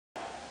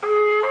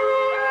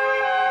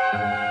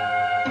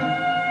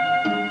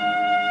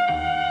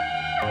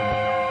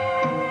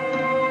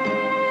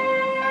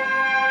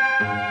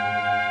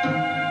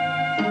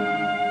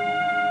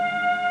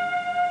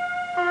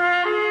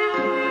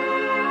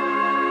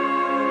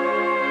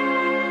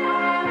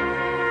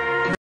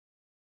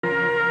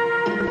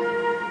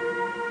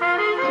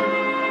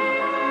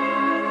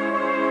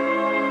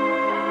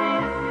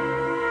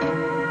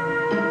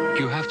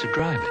to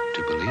drive it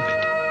to believe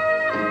it.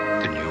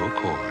 The new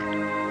Accord.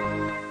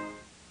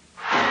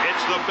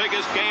 It's the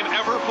biggest game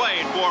ever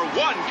played for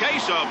one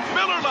case of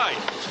Miller Lite.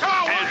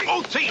 And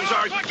both teams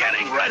are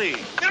getting ready.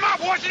 Get him out,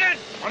 Washington!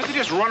 Why don't they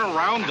just run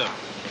around them?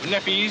 Wouldn't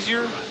that be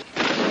easier?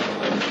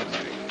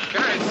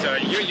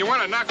 Guys, you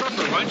want to knock off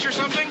for lunch or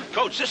something?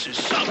 Coach, this is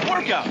some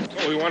workout.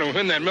 Oh, we want to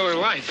win that Miller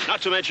Lite.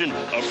 Not to mention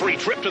a free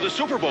trip to the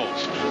Super Bowl.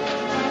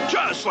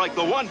 Just like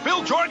the one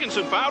Bill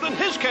Jorgensen found in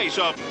his case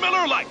of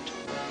Miller Lite.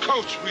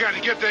 Coach, we got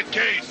to get that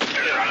case.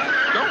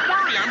 Don't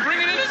worry, I'm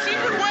bringing in a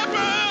secret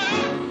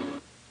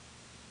weapon.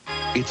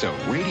 It's a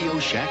Radio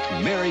Shack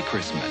Merry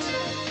Christmas.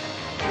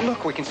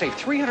 Look, we can save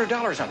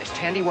 $300 on this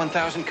Tandy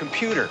 1000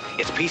 computer.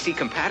 It's PC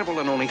compatible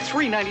and only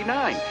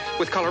 $399.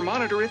 With color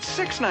monitor, it's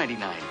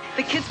 $699.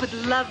 The kids would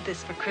love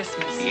this for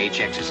Christmas. The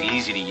HX is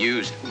easy to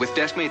use, with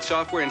desk-mate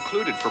software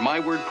included for my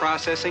word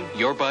processing,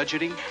 your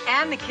budgeting.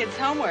 And the kids'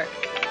 homework.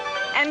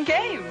 And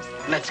games.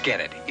 Let's get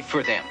it,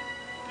 for them.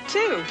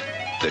 Too.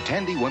 The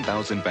Tandy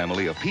 1000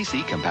 family of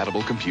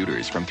PC-compatible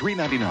computers from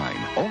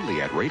 $399,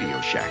 only at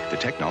Radio Shack, the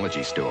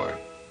technology store.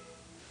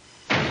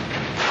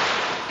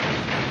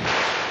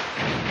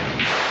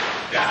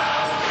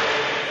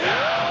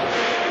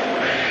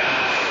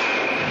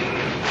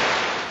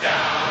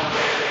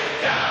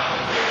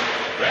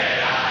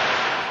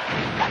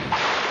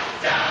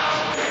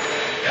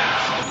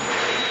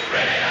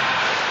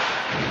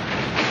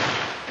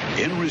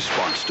 In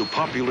response to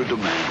popular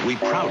demand, we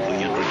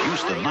proudly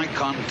introduced the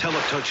Nikon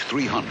Tele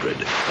 300,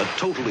 a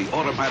totally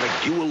automatic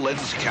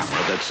dual-lens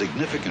camera that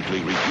significantly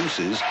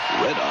reduces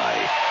red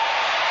eye.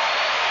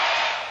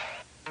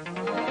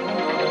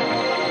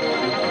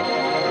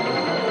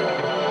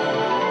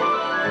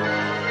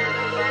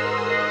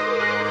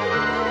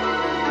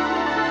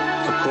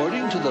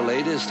 According to the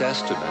latest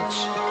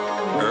estimates,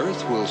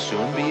 Earth will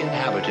soon be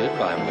inhabited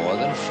by more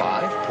than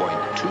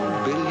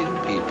 5.2 billion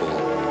people.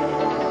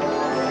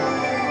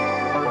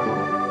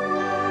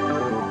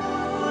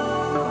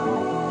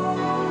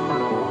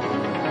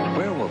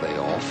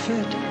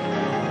 Fit.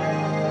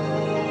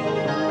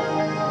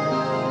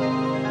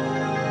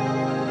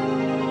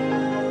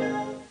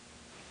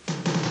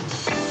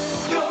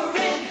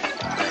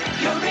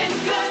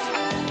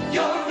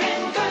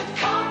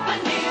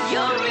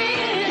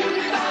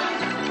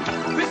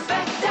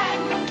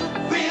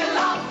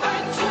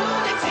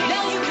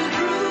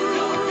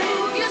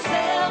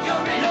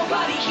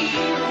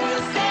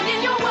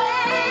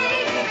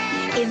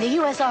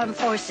 Armed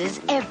Forces,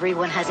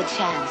 everyone has a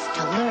chance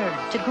to learn,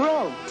 to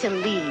grow, to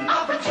lead.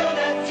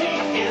 Opportunity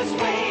is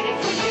waiting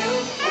for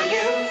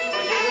you,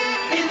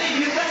 in the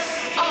U.S.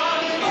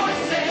 Armed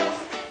Forces.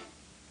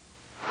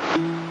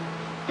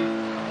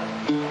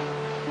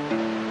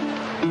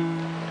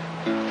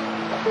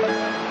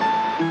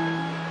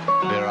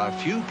 There are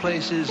few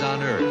places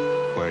on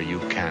Earth where you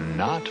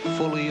cannot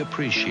fully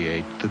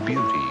appreciate the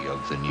beauty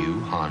of the new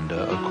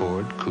Honda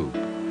Accord Coupe.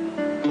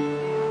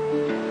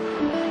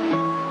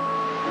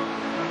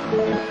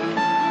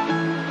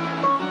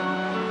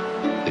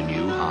 The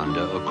new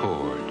Honda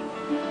Accord.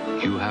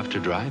 You have to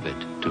drive it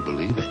to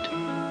believe it.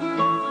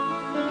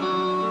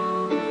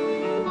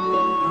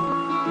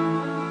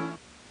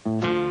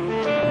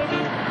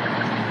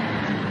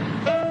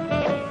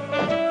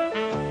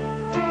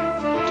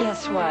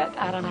 Guess what?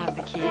 I don't have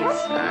the keys.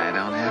 I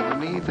don't have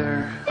them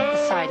either.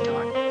 The side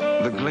door.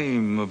 The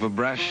gleam of a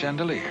brass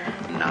chandelier.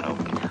 Not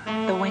open.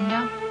 The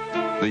window.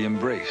 The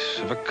embrace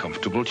of a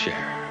comfortable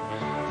chair.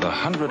 The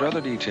 100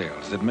 other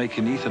details that make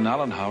an Ethan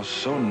Allen house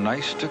so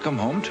nice to come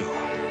home to.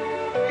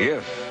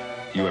 If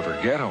you ever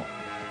get home.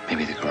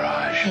 Maybe the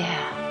garage.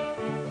 Yeah.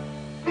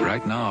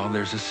 Right now,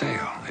 there's a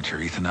sale at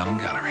your Ethan Allen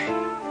Gallery.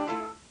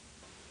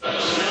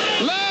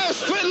 Left!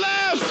 Split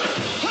left!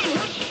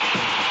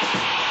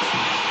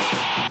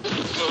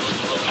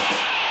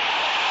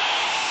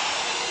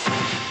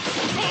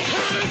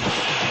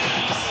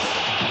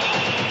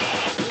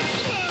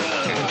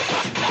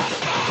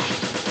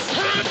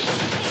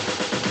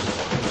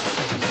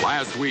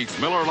 Last week's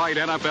Miller Lite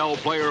NFL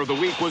Player of the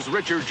Week was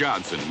Richard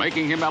Johnson,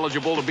 making him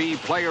eligible to be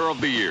Player of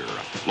the Year.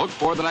 Look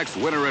for the next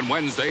winner in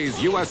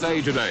Wednesday's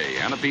USA Today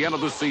and at the end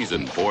of the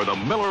season for the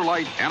Miller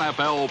Lite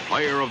NFL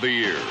Player of the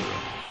Year.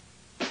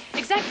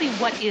 Exactly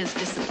what is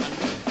discipline?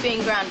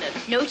 Being grounded.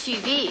 No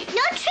TV.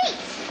 No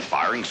treats.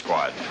 Firing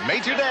squad.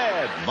 Major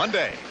Dad,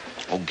 Monday.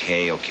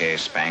 Okay,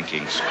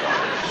 spanking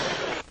squad.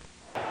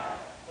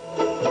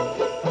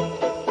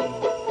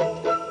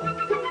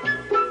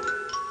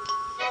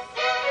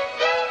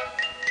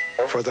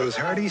 For those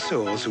hardy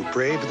souls who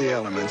brave the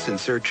elements in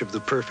search of the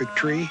perfect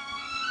tree,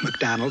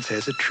 McDonald's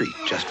has a treat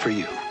just for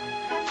you.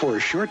 For a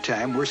short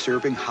time, we're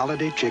serving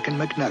holiday chicken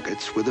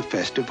McNuggets with a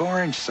festive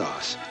orange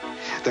sauce.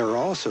 There are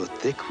also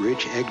thick,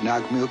 rich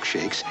eggnog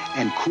milkshakes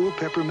and cool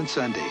peppermint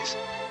sundaes.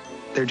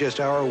 They're just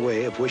our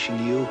way of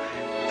wishing you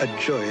a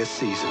joyous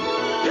season.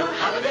 Your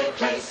holiday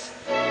place,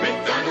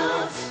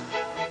 McDonald's.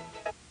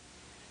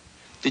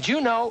 Did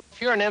you know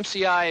if you're an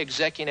MCI,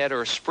 Execunet,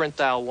 or a Sprint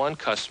Dial 1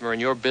 customer and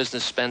your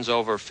business spends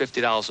over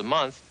 $50 a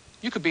month,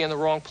 you could be in the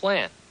wrong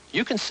plan.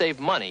 You can save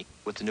money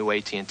with the new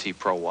AT&T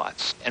Pro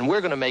Watts, and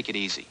we're going to make it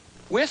easy.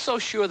 We're so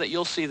sure that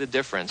you'll see the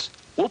difference,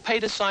 we'll pay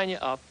to sign you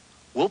up,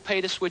 we'll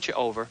pay to switch you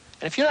over,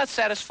 and if you're not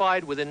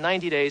satisfied within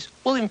 90 days,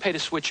 we'll even pay to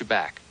switch you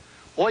back.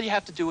 All you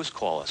have to do is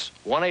call us,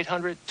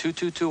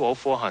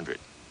 1-800-222-0400.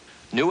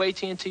 New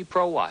AT&T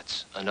Pro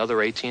Watts,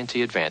 another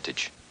AT&T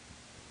advantage.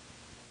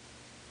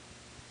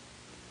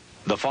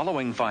 The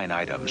following fine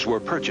items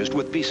were purchased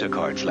with Visa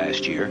cards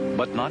last year,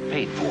 but not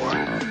paid for.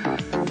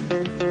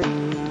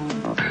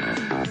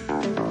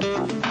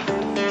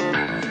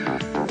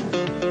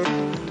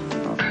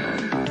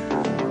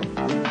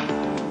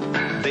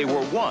 They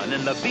were won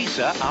in the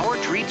Visa Our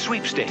Treat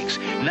Sweepstakes.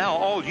 Now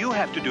all you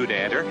have to do to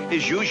enter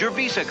is use your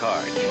Visa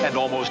card. And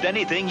almost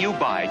anything you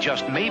buy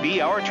just may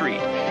be our treat.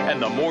 And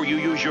the more you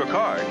use your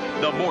card,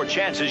 the more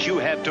chances you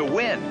have to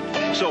win.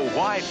 So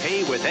why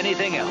pay with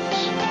anything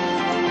else?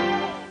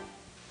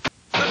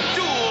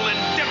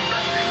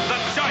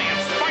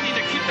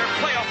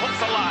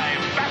 Alive,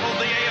 battled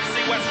the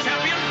AFC West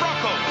champion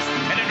Broncos,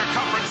 and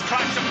interconference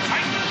clash of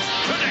titans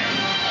today.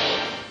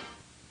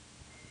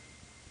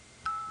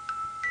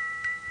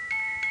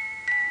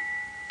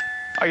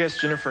 I guess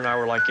Jennifer and I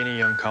were like any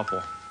young couple,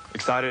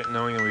 excited at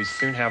knowing that we'd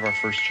soon have our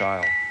first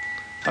child.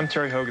 I'm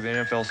Terry Hogan, the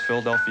NFL's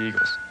Philadelphia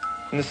Eagles,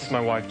 and this is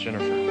my wife,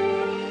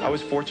 Jennifer. I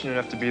was fortunate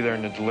enough to be there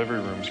in the delivery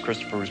room as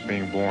Christopher was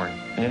being born,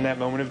 and in that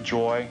moment of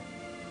joy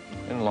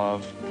and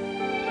love,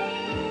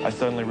 I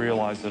suddenly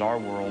realized that our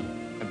world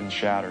had been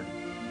shattered.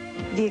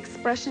 The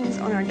expressions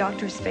on our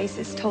doctors'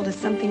 faces told us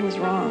something was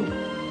wrong.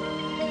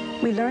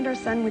 We learned our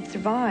son would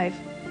survive,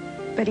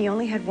 but he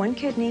only had one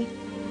kidney,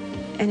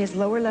 and his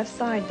lower left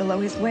side below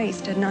his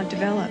waist had not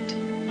developed.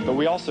 But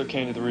we also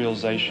came to the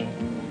realization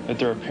that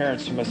there are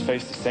parents who must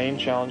face the same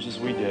challenges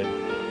we did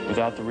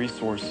without the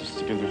resources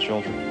to give their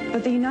children.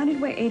 But the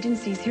United Way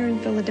agencies here in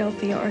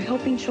Philadelphia are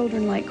helping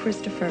children like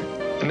Christopher.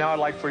 And now I'd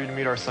like for you to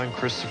meet our son,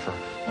 Christopher.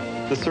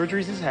 The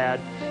surgeries he's had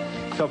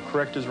help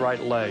correct his right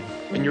leg,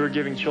 and you are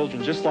giving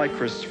children just like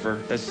Christopher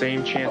that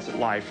same chance at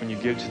life when you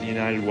give to the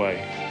United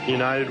Way. The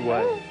United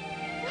Way.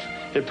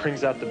 It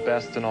brings out the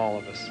best in all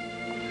of us.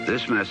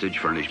 This message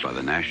furnished by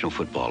the National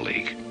Football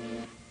League.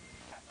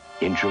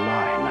 In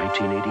July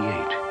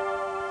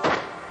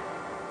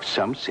 1988,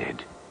 some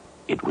said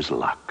it was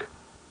luck.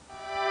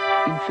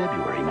 In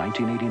February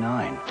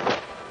 1989,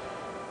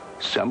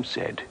 some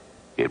said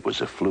it was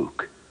a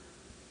fluke.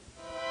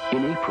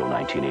 In April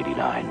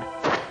 1989,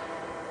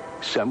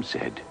 some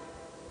said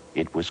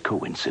it was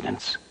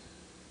coincidence.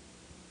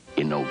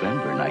 In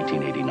November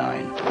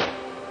 1989,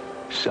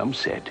 some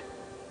said,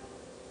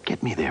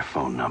 get me their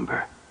phone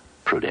number.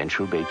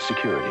 Prudential-Bache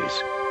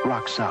Securities.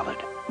 Rock solid.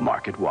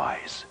 Market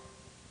wise.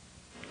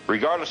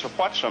 Regardless of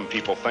what some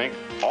people think,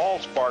 all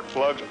spark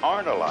plugs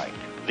aren't alike.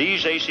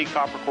 These AC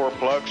copper core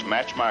plugs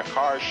match my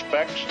car's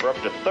specs for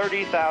up to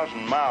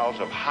 30,000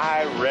 miles of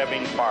high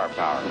revving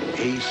firepower.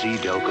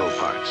 AC-Delco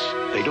parts.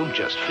 They don't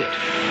just fit,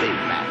 they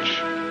match.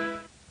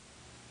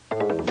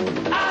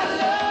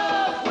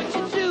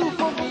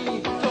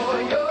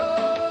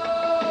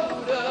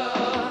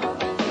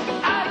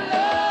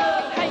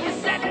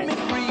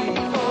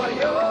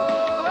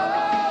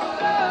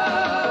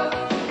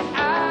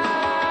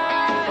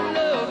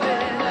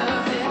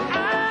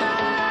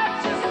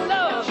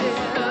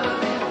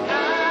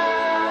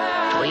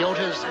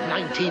 Toyota's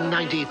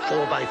 1990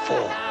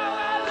 4x4.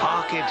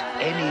 Park it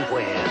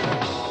anywhere.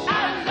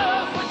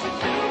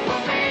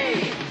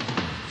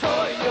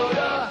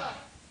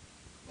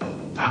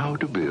 How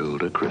to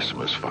build a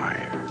Christmas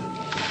fire.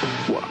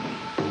 1.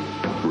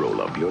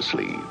 Roll up your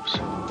sleeves.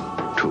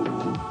 2.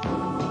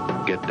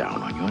 Get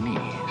down on your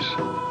knees.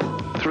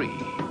 3.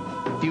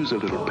 Use a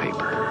little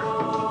paper.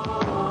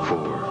 4.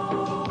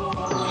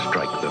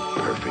 Strike the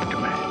perfect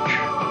match.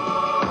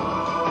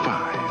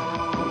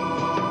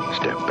 5.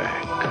 Step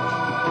back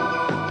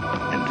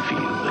and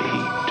feel the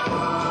heat.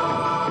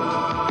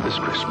 This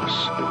Christmas,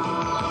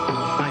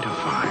 light a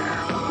fire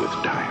with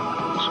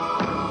diamonds.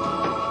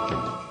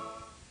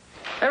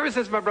 Ever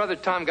since my brother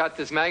Tom got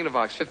this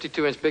Magnavox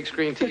 52-inch big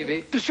screen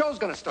TV... The show's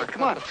gonna start.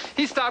 Come on.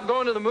 He stopped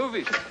going to the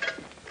movies.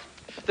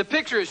 The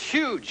picture is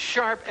huge,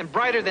 sharp, and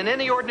brighter than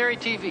any ordinary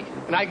TV.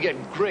 And I get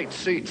great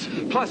seats.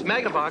 Plus,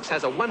 Magnavox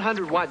has a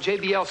 100-watt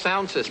JBL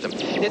sound system.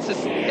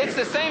 It's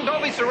the same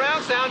Dolby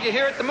surround sound you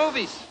hear at the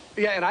movies.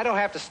 Yeah, and I don't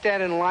have to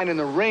stand in line in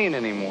the rain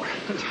anymore.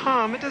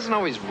 Tom, it doesn't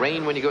always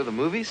rain when you go to the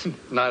movies.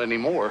 Not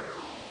anymore.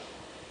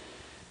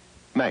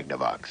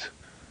 Magnavox.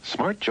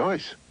 Smart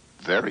choice.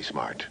 Very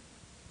smart.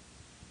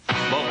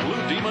 The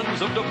Blue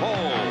Demons of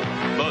DePaul,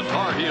 the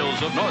Tar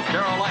Heels of North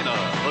Carolina,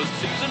 the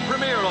season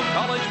premiere of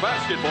college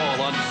basketball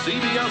on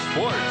CBS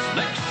Sports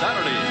next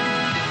Saturday.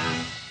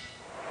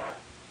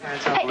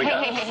 Hey.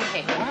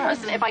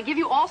 Listen, if I give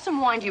you all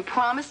some wine, do you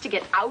promise to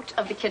get out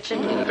of the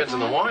kitchen? Depends on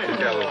the wine,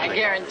 Gallo. I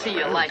guarantee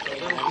you'll like it.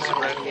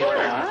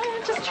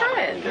 Just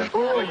try it.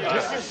 Ooh,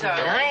 this is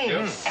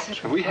nice.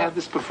 Have we had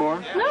this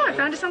before? No, I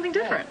found something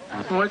different.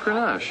 White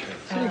Grenache.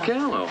 Hey,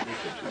 Gallo.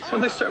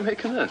 When they start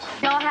making this?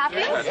 Y'all happy?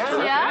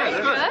 Yeah?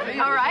 Good?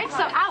 All right,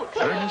 so out.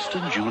 Ernest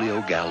and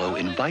Julio Gallo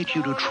invite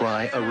you to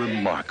try a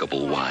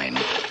remarkable wine.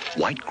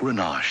 White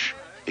Grenache.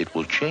 It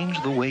will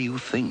change the way you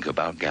think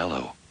about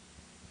Gallo.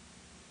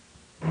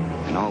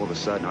 And all of a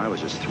sudden, I was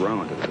just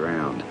thrown to the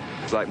ground.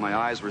 It's like my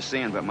eyes were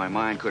seeing, but my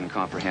mind couldn't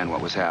comprehend what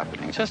was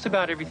happening. Just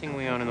about everything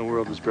we own in the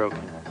world was broken.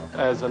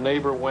 As a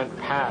neighbor went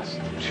past,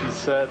 she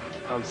said,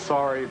 "I'm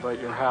sorry, but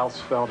your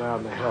house fell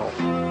down the hill."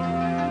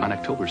 On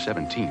October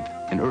 17th,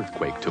 an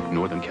earthquake took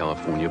Northern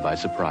California by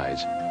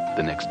surprise.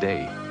 The next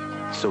day,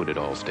 so did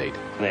Allstate.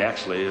 They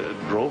actually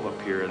drove up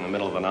here in the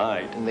middle of the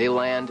night. And they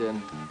land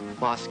in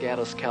Los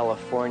Gatos,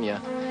 California,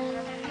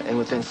 and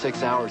within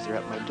 6 hours, they're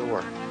at my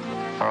door.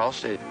 Our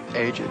Allstate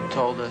agent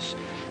told us,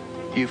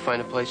 "You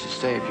find a place to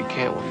stay. If you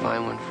can't, we'll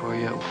find one for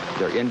you."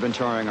 They're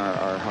inventorying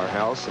our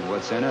house and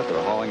what's in it.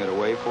 They're hauling it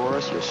away for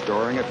us. You're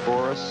storing it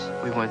for us.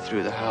 We went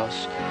through the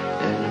house,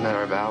 and in a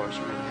matter of hours,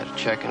 we had a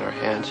check in our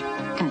hands.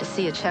 And to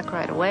see a check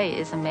right away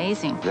is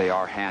amazing. They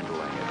are handling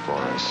it for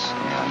us,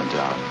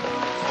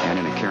 and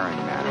in a caring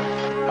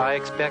manner. I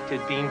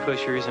expected bean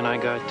pushers, and I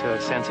got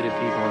sensitive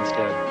people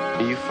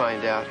instead. You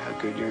find out how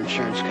good your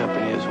insurance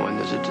company is when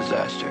there's a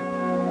disaster.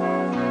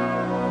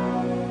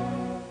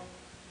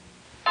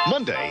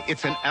 Monday,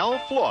 it's an Al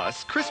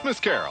Floss Christmas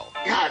Carol.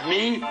 Not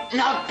me.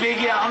 Not Big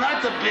Al.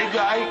 Not the big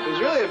guy. It was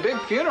really a big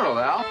funeral,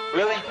 Al.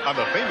 Really? On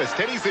the famous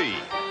Teddy Z.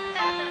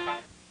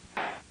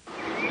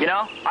 You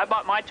know, I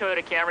bought my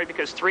Toyota Camry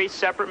because 3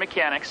 separate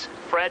mechanics,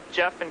 Fred,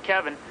 Jeff, and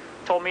Kevin,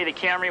 told me the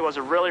Camry was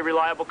a really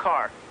reliable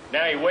car.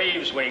 Now he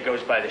waves when he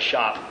goes by the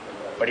shop,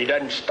 but he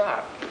doesn't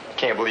stop.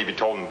 Can't believe you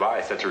told him to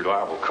buy such a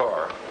reliable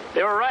car.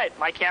 They were right.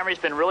 My Camry's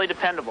been really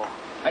dependable.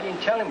 I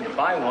didn't tell him to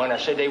buy one. I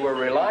said they were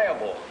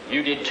reliable.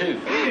 You did too.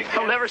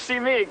 He'll never see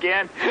me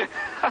again.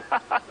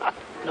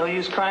 No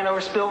use crying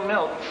over spilled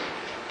milk.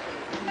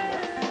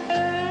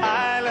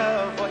 I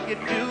love what you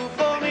do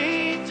for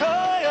me,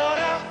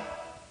 Toyota.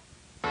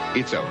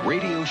 It's a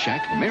Radio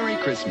Shack Merry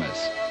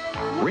Christmas.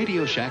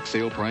 Radio Shack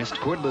sale-priced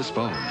cordless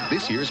phone,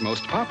 this year's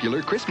most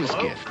popular Christmas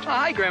gift.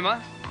 Hi,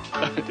 Grandma.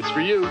 It's for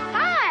you.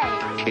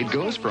 Hi. It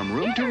goes from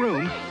room to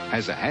room,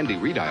 has a handy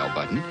redial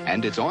button,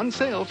 and it's on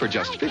sale for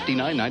just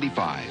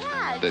 $59.95.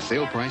 The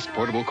sale-priced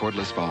portable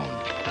cordless phone.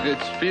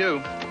 It's for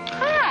you.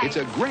 Hi. It's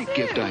a great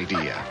gift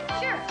idea.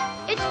 Sure.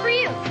 It's for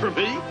you. For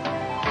me?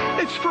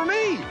 It's for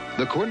me.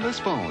 The cordless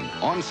phone,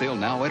 on sale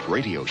now at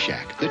Radio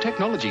Shack, the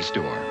technology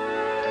store.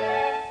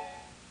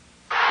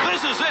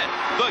 This is it.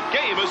 The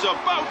game is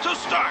about to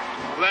start.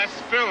 Less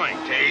filling.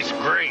 Tastes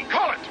great.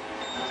 Call it.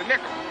 It's a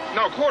nickel.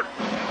 No, quarter.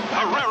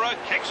 Herrera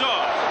kicks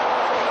off.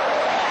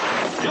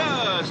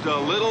 Just a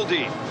little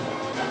deep.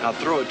 I'll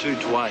throw it to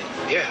Dwight.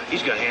 Yeah,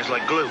 he's got hands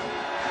like glue.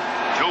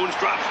 Jones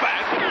drops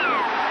back.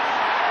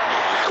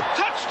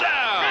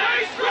 Touchdown!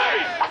 Taste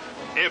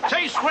Great! If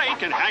Taste Great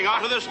can hang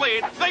on to this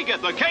lead, they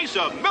get the case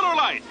of Miller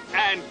Lite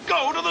and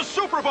go to the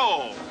Super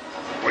Bowl.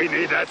 We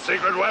need that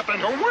secret weapon.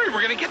 Don't worry,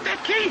 we're going to get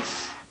that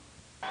case.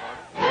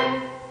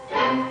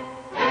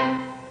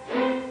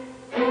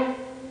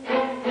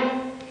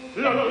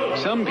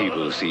 Some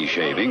people see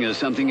shaving as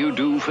something you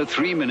do for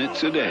 3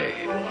 minutes a day.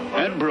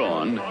 At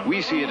Braun,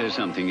 we see it as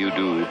something you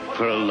do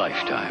for a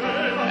lifetime.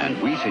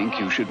 And we think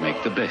you should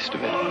make the best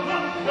of it.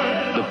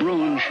 The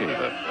Braun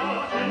shaver,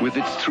 with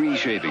its 3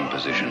 shaving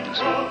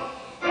positions.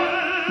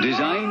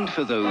 Designed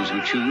for those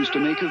who choose to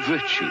make a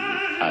virtue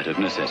out of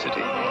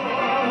necessity.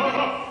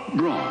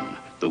 Braun,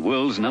 the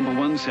world's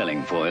 #1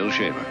 selling foil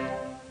shaver.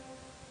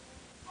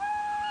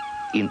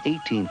 In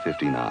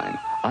 1859,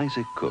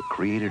 Isaac Cook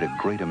created a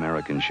great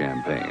American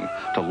champagne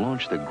to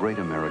launch the great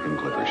American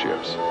clipper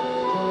ships.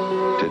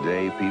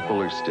 Today,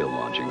 people are still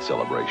launching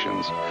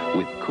celebrations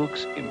with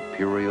Cook's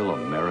Imperial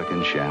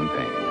American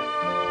Champagne.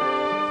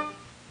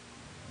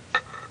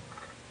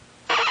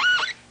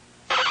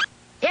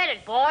 Hit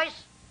it,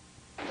 boys.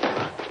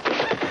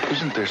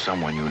 Isn't there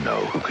someone you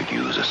know who could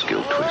use a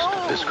skill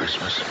twist this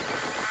Christmas?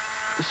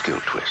 The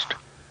skill twist.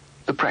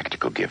 The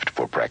practical gift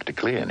for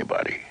practically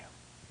anybody.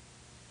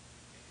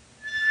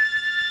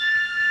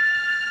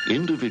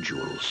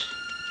 Individuals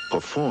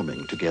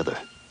performing together.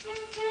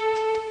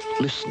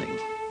 Listening,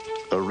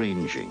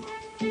 arranging,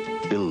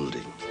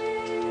 building.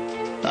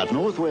 At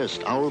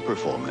Northwest, our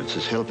performance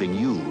is helping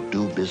you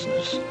do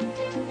business.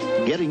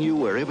 Getting you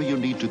wherever you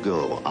need to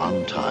go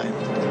on time.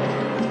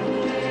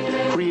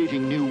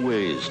 Creating new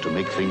ways to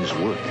make things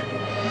work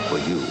for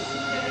you.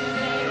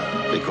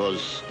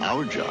 Because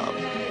our job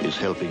is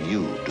helping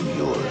you do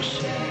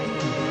yours.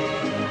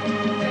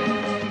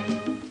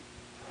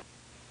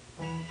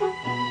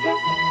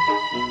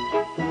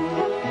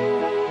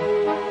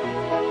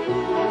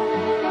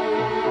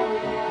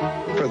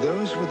 For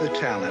those with a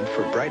talent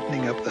for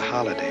brightening up the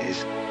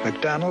holidays,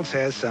 McDonald's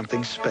has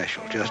something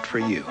special just for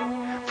you.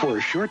 For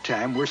a short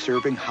time, we're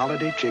serving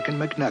holiday chicken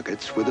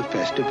McNuggets with a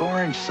festive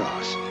orange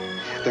sauce.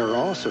 There are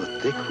also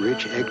thick,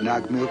 rich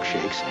eggnog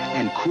milkshakes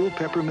and cool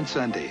peppermint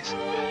sundaes.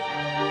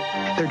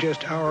 They're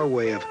just our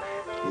way of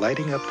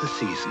lighting up the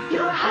season.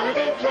 Your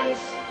holiday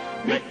place,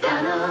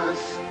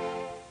 McDonald's.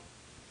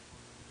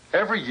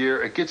 Every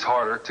year, it gets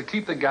harder to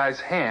keep the guys'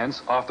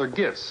 hands off their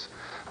gifts.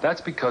 That's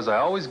because I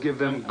always give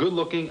them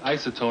good-looking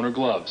isotoner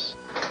gloves.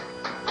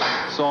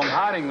 So I'm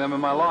hiding them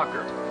in my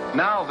locker.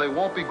 Now they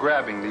won't be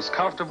grabbing these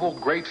comfortable,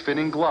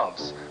 great-fitting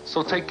gloves.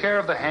 So take care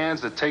of the hands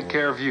that take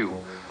care of you.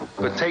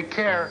 But take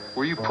care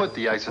where you put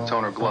the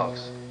Isotoner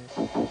gloves.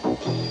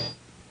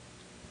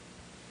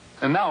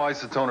 And now,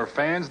 Isotoner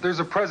fans,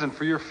 there's a present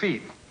for your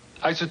feet.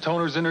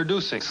 Isotoner's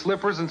introducing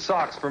slippers and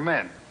socks for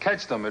men.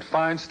 Catch them at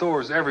fine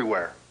stores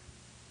everywhere.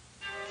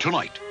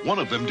 Tonight, one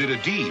of them did a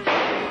deed.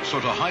 So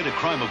to hide a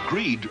crime of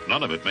greed,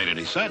 none of it made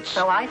any sense.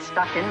 So I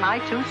stuck in my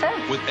 2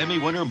 cents. With Emmy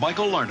winner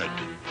Michael Larned,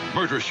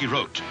 Murder, She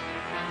Wrote.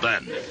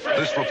 Then,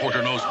 this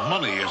reporter knows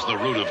money is the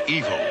root of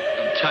evil.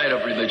 I'm tired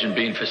of religion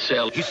being for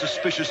sale. He's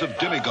suspicious of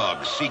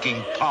demagogues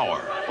seeking power.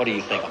 What do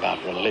you think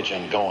about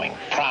religion going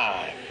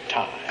prime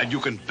time? And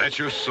you can bet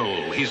your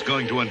soul he's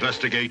going to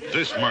investigate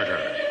this murder.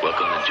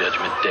 Welcome to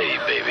Judgment Day,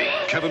 baby.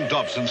 Kevin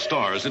Dobson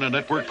stars in a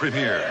network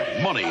premiere.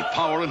 Money,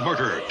 Power, and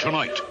Murder,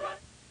 tonight.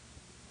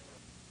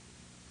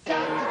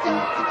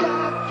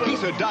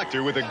 He's a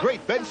doctor with a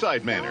great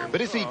bedside manner, but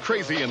is he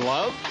crazy in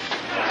love?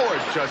 Or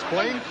just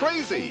plain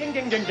crazy?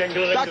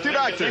 Dr.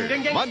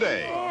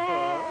 Monday.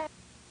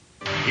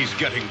 He's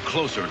getting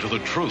closer to the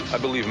truth. I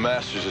believe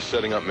Masters is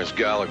setting up Miss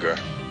Gallagher.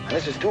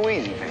 This is too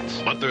easy,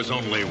 Vince. But there's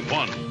only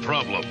one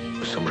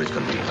problem. Somebody's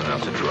going to be hung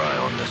out to dry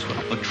on this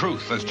one. The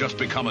truth has just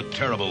become a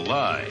terrible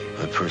lie.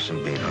 The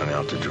person being hung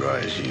out to dry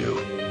is you.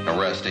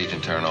 Arrest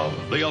Agent Turnover.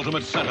 The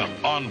ultimate setup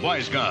on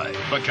Wise Guy,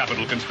 The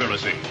Capital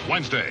Conspiracy,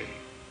 Wednesday.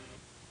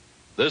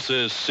 This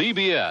is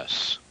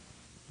CBS.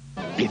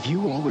 If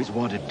you always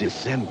wanted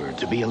December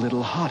to be a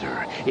little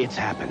hotter, it's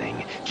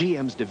happening.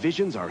 GM's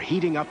divisions are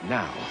heating up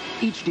now.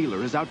 Each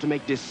dealer is out to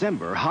make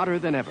December hotter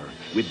than ever,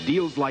 with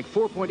deals like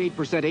 4.8%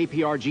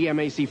 APR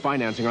GMAC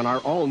financing on our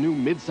all-new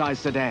midsize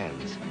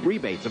sedans,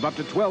 rebates of up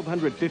to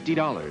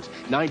 $1,250,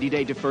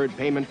 90-day deferred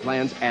payment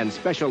plans, and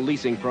special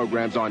leasing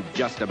programs on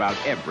just about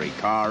every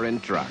car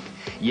and truck.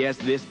 Yes,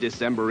 this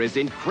December is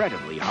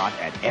incredibly hot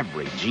at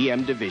every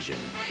GM division.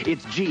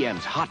 It's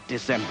GM's Hot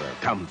December.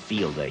 Come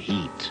feel the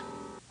heat.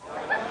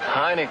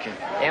 Heineken,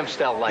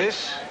 Amstel Lite.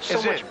 This so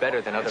is much it. better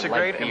than other It's a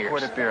light great beers.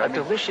 imported beer. A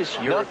delicious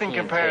European nothing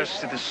compares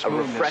taste, to the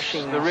smoothness, a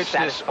refreshing, the richness,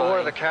 satisfying,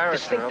 or the character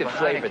distinctive of a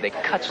flavor Heineken.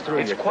 that cuts through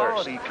Its your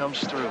quality thirst. comes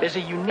through. There's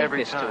a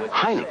uniqueness to it.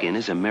 Heineken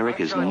is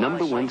America's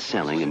 #1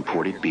 selling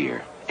imported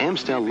beer.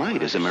 Amstel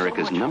Light is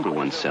America's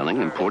 #1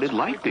 selling imported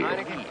light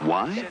beer.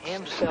 Why?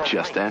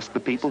 Just ask the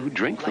people who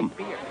drink them.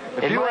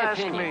 In my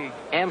opinion,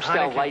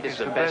 Amstel Light is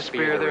the best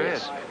beer there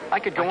is. I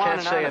could go on and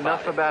on say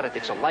enough about it.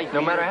 It's a light No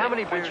beer matter how that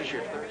many beers quenches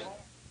your thirst.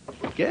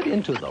 Get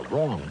into the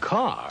wrong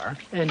car,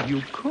 and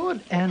you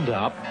could end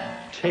up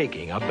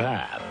taking a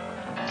bath.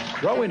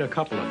 Throw in a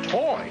couple of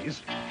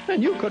toys,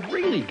 and you could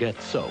really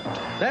get soaked.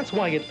 That's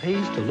why it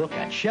pays to look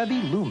at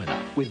Chevy Lumina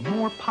with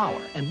more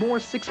power and more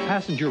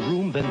 6-passenger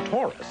room than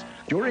Taurus.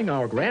 During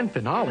our grand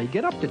finale,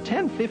 get up to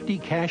 $10.50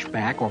 cash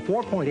back or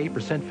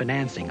 4.8%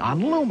 financing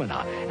on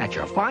Lumina at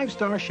your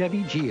 5-star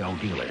Chevy Geo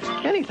dealers.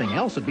 Anything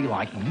else would be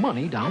like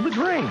money down the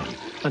drain.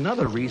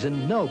 Another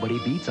reason nobody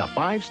beats a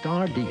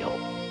 5-star deal.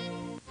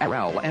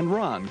 Ralph and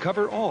Ron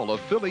cover all of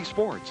Philly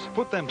sports.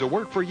 Put them to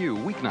work for you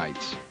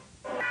weeknights.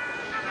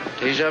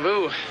 Deja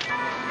vu.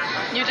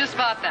 You just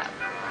bought that.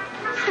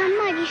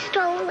 Somebody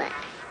stole it.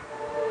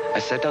 I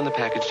set down the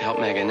package to help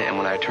Megan, and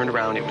when I turned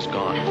around, it was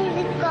gone.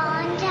 Is it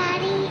gone,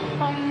 Daddy?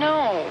 Oh,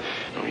 no.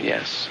 Oh,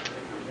 yes.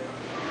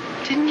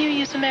 Didn't you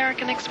use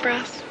American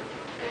Express?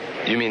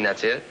 You mean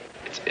that's it?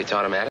 It's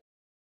automatic?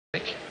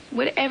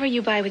 Whatever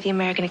you buy with the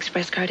American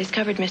Express card is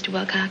covered, Mr.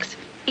 Wilcox.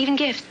 Even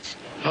gifts.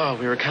 Oh,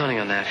 we were counting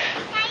on that.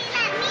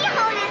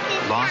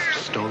 Lost,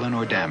 stolen,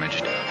 or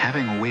damaged,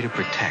 having a way to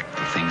protect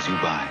the things you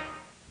buy.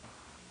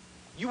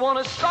 You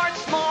want to start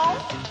small,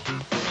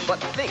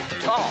 but think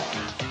tall.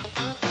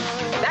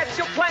 That's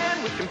your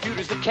plan with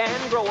computers that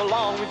can grow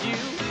along with you.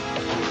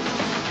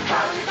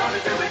 How are you going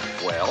to do it?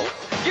 Well,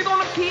 you're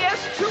going to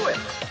PS2 it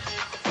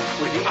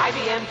with the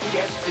IBM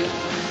PS2.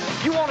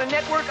 You want to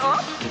network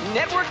up,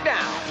 network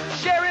down,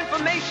 share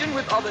information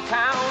with other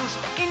towns.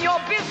 In your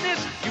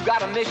business, you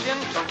got a mission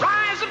to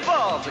rise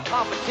above the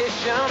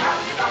competition. How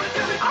are you going to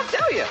do it? I'll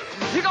tell you,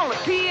 you're going to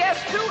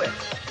PS2 it.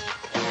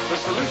 The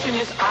solution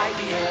is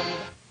IBM.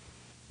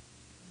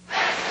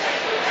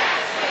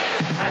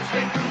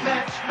 Matchmaker,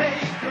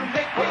 matchmaker,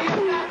 make me a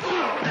match.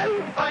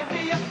 Find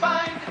me a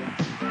find,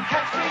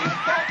 catch me a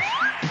catch.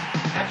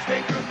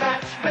 Matchmaker,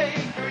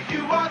 matchmaker,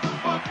 you are the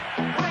book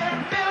where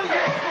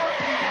millions more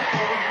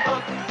people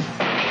look.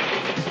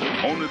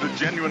 Only the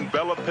genuine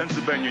Bella,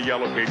 Pennsylvania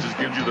Yellow Pages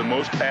gives you the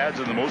most ads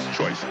and the most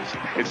choices.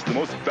 It's the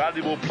most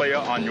valuable player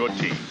on your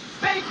team.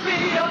 Make me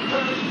a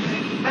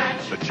perfect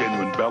match. The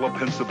genuine Bella,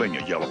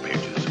 Pennsylvania Yellow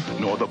Pages.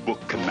 No other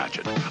book can match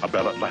it. A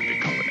Bell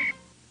Atlantic company.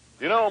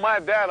 You know, my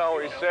dad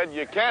always said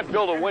you can't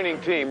build a winning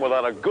team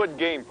without a good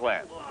game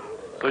plan.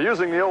 So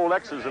using the old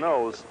X's and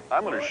O's,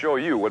 I'm going to show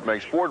you what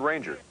makes Ford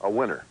Ranger a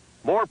winner.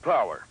 More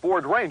power,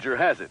 Ford Ranger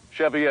has it.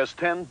 Chevy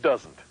S10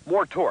 doesn't.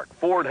 More torque,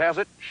 Ford has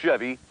it.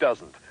 Chevy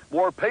doesn't.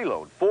 More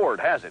payload, Ford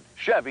has it.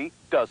 Chevy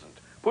doesn't.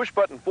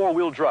 Push-button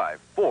four-wheel drive,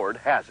 Ford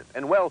has it.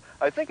 And, well,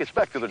 I think it's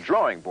back to the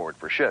drawing board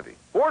for Chevy.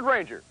 Ford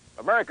Ranger,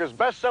 America's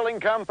best-selling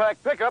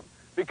compact pickup,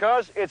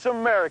 Because it's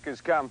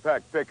America's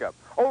compact pickup,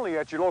 only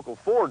at your local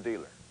Ford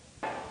dealer.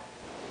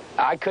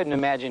 I couldn't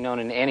imagine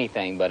owning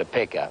anything but a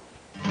pickup.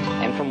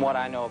 And from what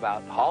I know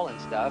about hauling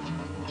stuff,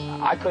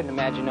 I couldn't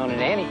imagine owning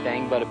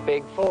anything but a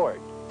big Ford.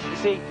 You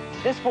see,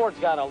 this Ford's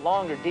got a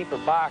longer, deeper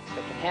box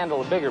that can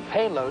handle a bigger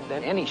payload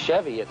than any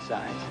Chevy its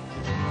size.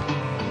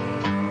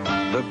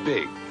 The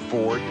big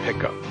Ford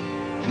pickup.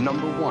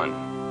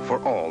 #1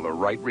 for all the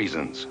right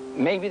reasons.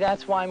 Maybe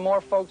that's why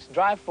more folks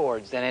drive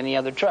Fords than any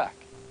other truck.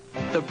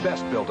 The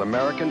best-built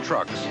American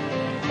trucks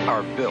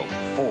are built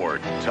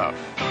Ford tough.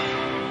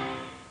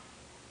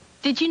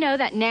 Did you know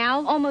that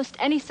now almost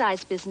any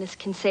size business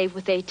can save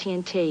with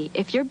AT&T?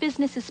 If your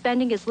business is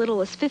spending as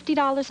little as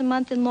 $50 a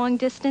month in long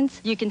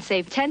distance, you can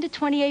save 10 to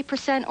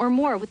 28% or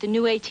more with the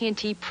new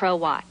AT&T Pro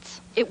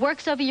Watts. It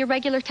works over your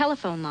regular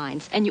telephone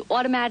lines, and you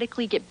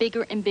automatically get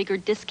bigger and bigger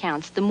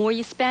discounts. The more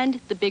you spend,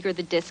 the bigger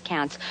the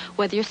discounts.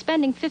 Whether you're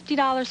spending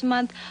 $50 a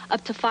month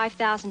up to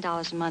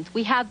 $5,000 a month,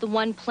 we have the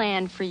one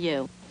plan for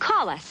you.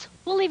 Call us.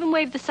 We'll even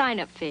waive the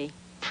sign-up fee.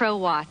 Pro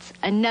Watts,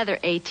 another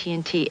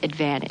AT&T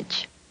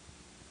advantage.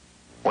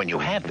 When you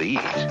have these,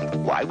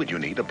 why would you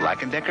need a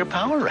Black & Decker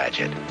Power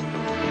Ratchet?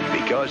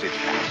 Because it's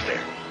faster,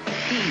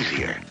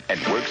 easier, and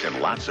works in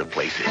lots of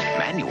places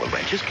manual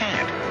wrenches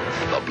can't.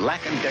 The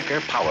Black &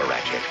 Decker Power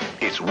Ratchet.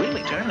 It's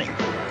really turning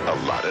a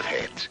lot of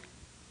heads.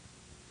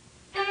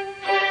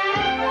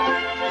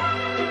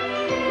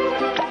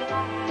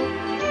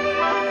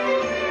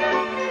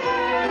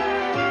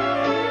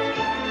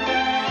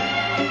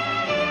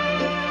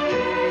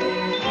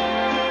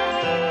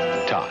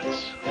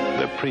 Tots,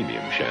 the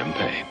premium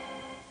champagne.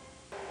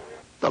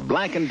 The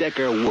Black &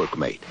 Decker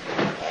Workmate.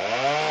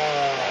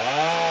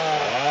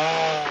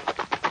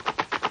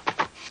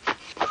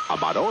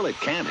 About all it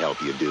can help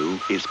you do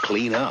is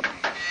clean up.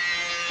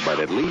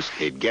 But at least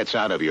it gets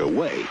out of your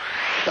way.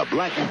 The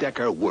Black &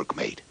 Decker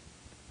Workmate.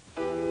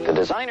 The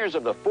designers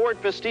of the Ford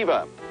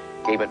Festiva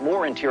gave it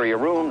more interior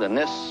room than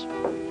this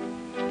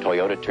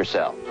Toyota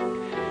Tercel.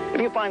 If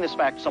you find this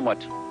fact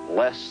somewhat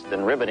less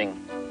than riveting,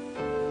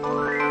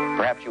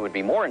 perhaps you would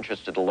be more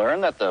interested to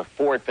learn that the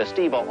Ford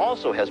Festiva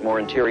also has more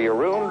interior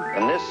room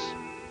than this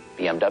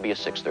BMW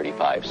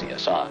 635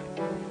 CSI.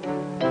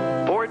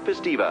 Ford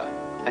Festiva,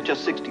 at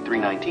just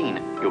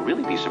 $63.19, you'll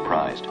really be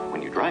surprised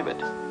when you drive it.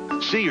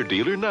 See your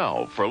dealer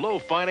now for low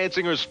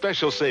financing or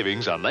special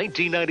savings on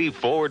 1990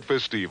 Ford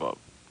Festiva.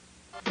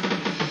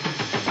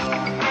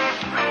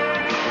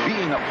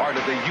 Being a part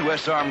of the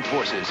U.S. Armed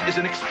Forces is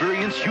an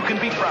experience you can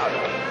be proud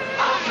of.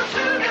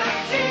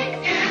 Opportunity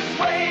is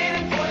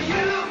waiting for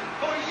you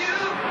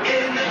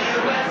in the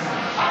U.S.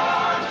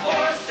 Armed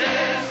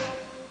Forces.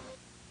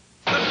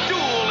 The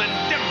duel in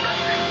Denver.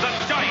 The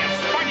Giants,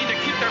 fighting to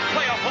keep their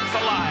playoff hopes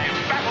alive,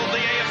 battled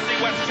the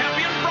AFC West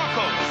champion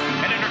Broncos.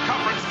 An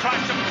interconference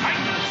clash of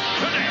titans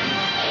today.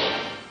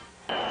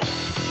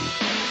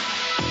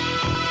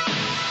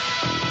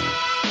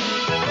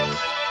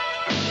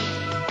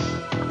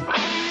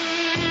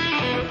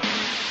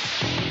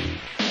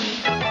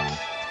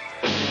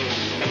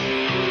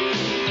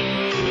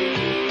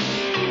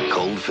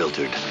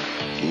 Filtered,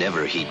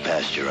 never heat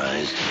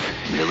pasteurized,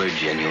 Miller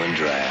Genuine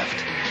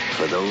Draft.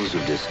 For those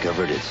who've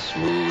discovered its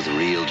smooth,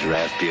 real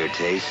draft beer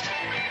taste,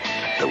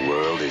 the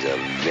world is a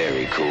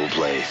very cool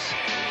place.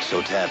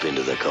 So tap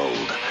into the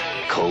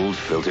cold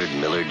filtered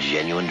Miller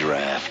Genuine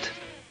Draft.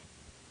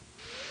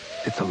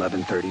 It's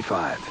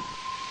 11:35,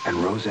 and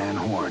Roseanne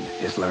Horn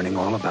is learning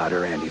all about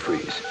her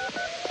antifreeze.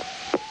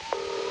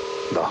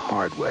 The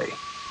hard way.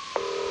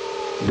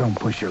 Don't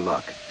push your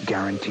luck.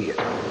 Guarantee it.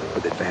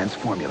 With advanced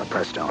formula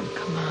Prestone.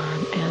 Come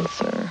on,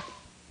 answer.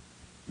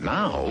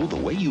 Now, the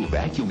way you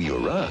vacuum your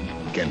rug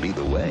can be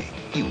the way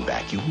you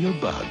vacuum your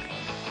bug.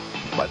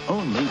 But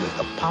only with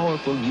the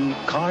powerful new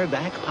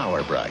CarVac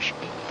Power Brush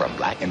from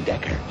Black &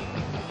 Decker.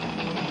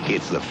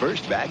 It's the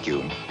first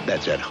vacuum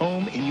that's at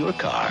home in your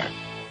car.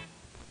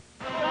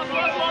 Do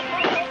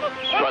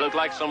I look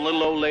like some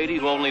little old lady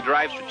who only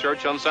drives to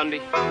church on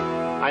Sunday?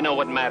 I know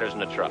what matters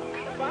in a truck.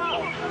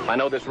 I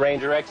know this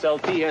Ranger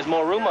XLT has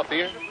more room up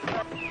here.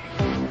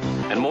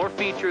 And more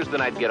features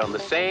than I'd get on the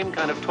same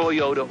kind of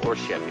Toyota or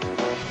Chevy.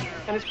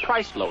 And it's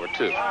priced lower,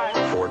 too.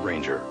 Ford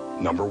Ranger,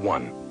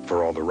 #1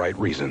 for all the right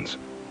reasons.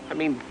 I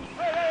mean,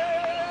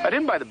 I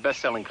didn't buy the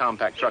best-selling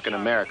compact truck in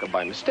America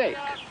by mistake.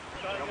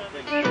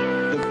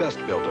 The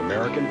best-built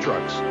American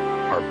trucks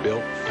are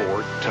built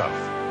Ford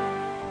tough.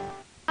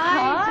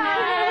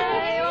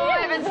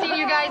 Seen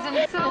you guys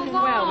in so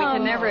long. Well, we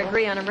can never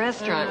agree on a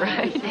restaurant,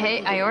 right?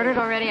 Hey, I ordered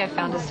already. I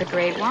found us a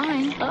great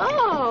wine.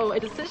 Oh, a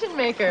decision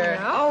maker.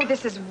 Oh,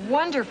 this is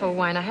wonderful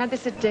wine. I had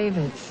this at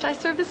David's. I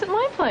served this at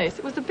my place.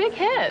 It was a big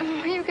hit.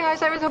 You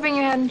guys, I was hoping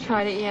you hadn't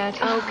tried it yet.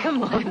 Oh,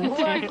 come on.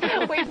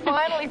 Look, we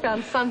finally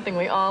found something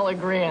we all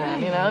agree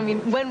on, you know? I mean,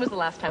 when was the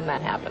last time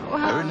that happened?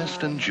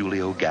 Ernest and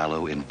Julio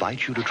Gallo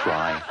invite you to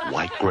try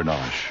White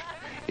Grenache.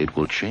 It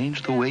will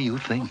change the way you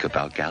think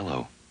about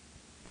Gallo.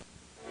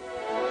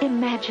 In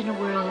Imagine a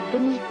world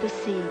beneath the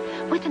sea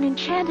with an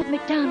enchanted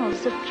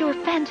McDonald's of pure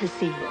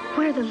fantasy,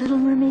 where the Little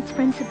Mermaid's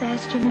friend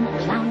Sebastian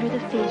and Flounder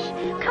the fish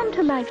come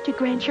to life to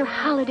grant your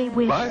holiday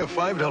wish. Buy a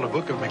 $5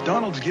 book of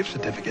McDonald's gift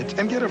certificates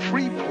and get a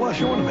free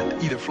plush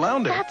ornament, either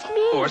Flounder That's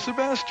me. or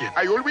Sebastian.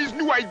 I always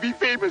knew I'd be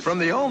famous. From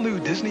the all-new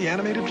Disney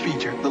animated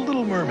feature, The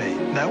Little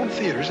Mermaid, now in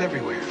theaters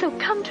everywhere. So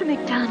come to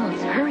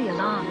McDonald's, hurry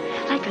along.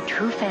 Like a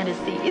true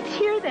fantasy, it's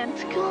here then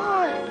it's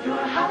gone. Your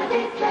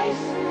holiday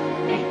place,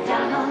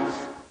 McDonald's.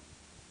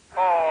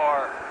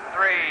 4,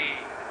 3,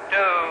 2,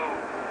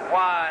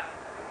 1,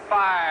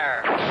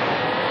 fire.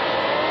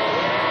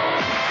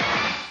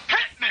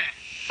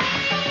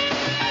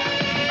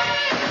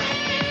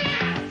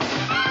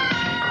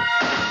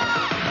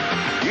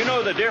 You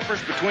know the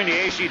difference between the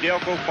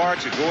AC-Delco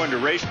parts that go into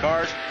race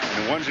cars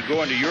and the ones that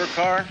go into your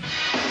car?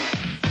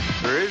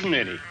 There isn't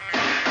any.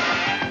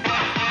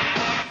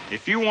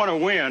 If you want to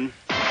win,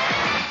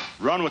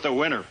 run with a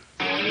winner.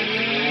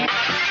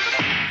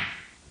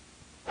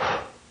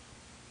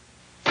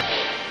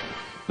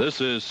 This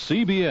is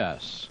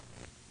CBS.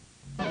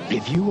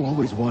 If you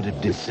always wanted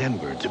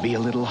December to be a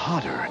little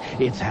hotter,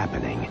 it's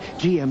happening.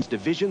 GM's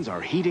divisions are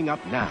heating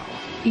up now.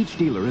 Each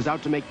dealer is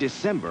out to make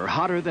December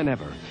hotter than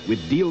ever,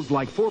 with deals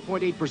like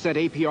 4.8%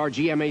 APR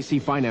GMAC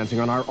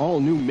financing on our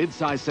all-new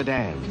mid-size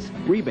sedans,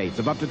 rebates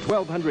of up to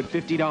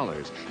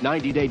 $1,250,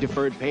 90-day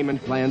deferred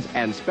payment plans,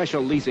 and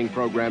special leasing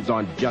programs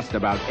on just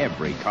about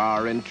every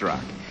car and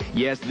truck.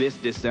 Yes, this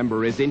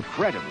December is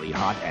incredibly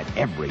hot at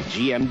every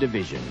GM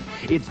division.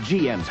 It's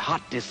GM's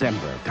Hot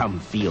December. Come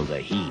feel the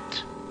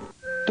heat.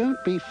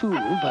 Don't be fooled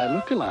by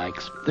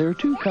lookalikes. There are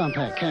two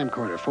compact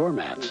camcorder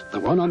formats. The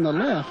one on the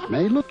left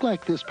may look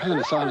like this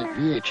Panasonic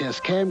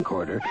VHS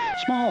camcorder,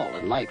 small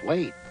and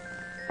lightweight.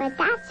 But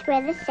that's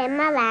where the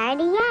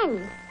similarity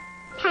ends.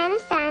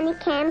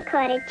 Panasonic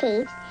camcorder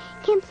tapes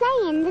can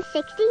play in the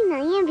 60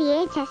 million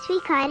VHS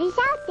recorders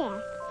out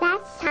there.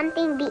 That's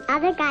something the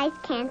other guys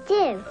can't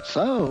do.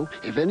 So,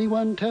 if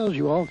anyone tells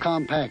you all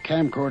compact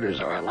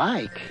camcorders are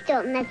alike,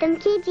 don't let them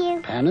kid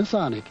you.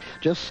 Panasonic,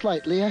 just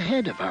slightly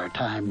ahead of our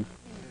time.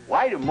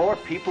 Why do more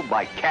people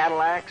buy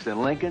Cadillacs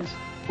than Lincolns?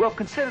 Well,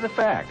 consider the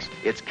facts.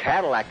 It's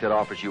Cadillac that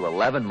offers you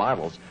 11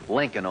 models,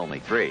 Lincoln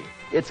only 3.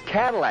 It's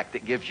Cadillac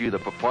that gives you the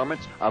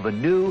performance of a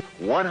new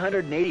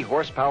 180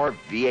 horsepower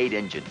V8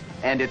 engine.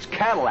 And it's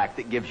Cadillac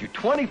that gives you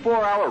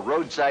 24-hour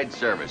roadside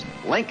service.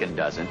 Lincoln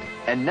doesn't.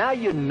 And now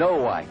you know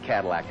why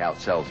Cadillac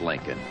outsells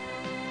Lincoln.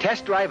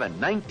 Test drive a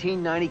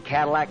 1990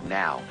 Cadillac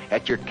now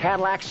at your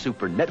Cadillac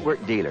Super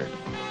Network dealer.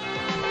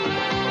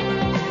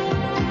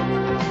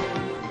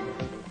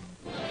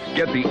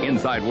 Get the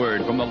inside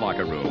word from the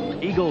locker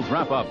room. Eagles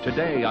wrap up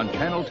today on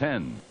Channel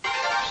 10.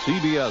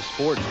 CBS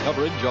Sports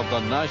coverage of the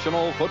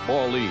National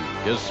Football League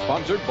is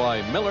sponsored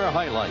by Miller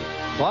High Life.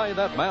 Buy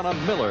that man a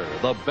Miller.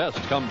 The best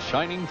comes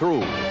shining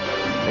through.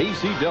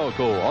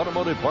 AC-Delco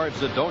automotive parts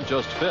that don't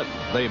just fit,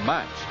 they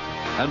match.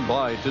 And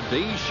by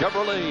today's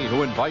Chevrolet,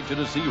 who invite you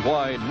to see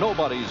why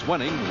nobody's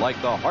winning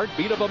like the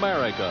heartbeat of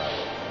America.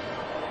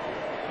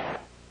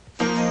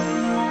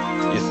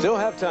 You still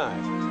have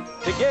time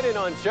to get in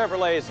on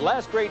Chevrolet's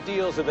last great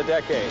deals of the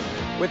decade,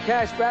 with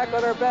cash back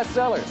on our best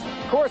sellers,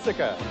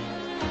 Corsica,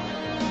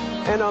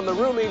 and on the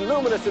roomy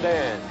Lumina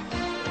sedan.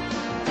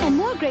 And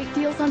more great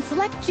deals on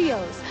select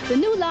Geos, the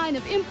new line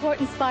of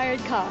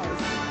import-inspired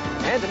cars.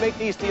 And to make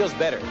these deals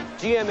better,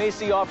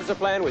 GMAC offers a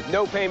plan with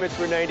no payments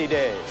for 90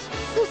 days.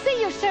 So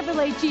see your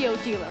Chevrolet Geo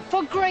dealer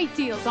for great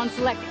deals on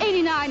select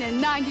 89 and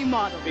 90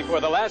 models. Before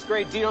the last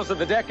great deals of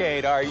the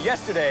decade are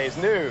yesterday's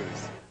news.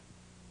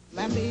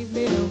 My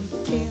baby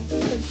don't care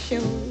for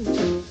shows.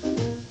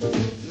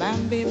 My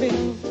baby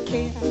don't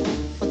care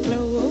for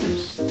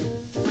clothes.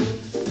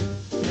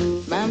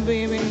 My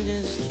baby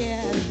just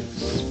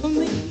cares for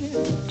me.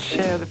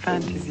 Share the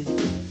fantasy.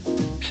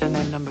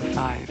 Chanel number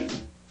 5.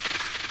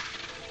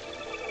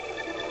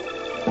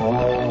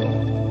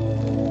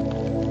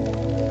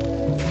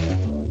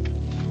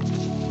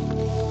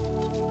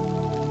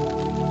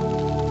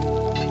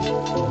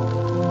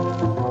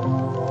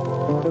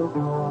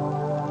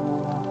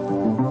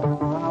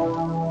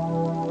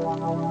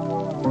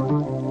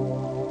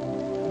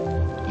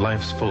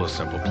 Life's full of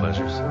simple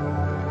pleasures,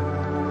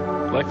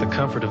 like the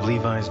comfort of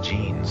Levi's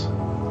jeans.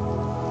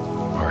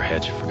 Or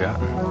had you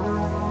forgotten?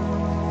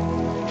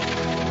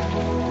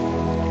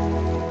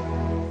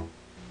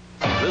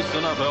 This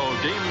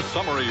NFL game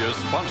summary is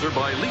sponsored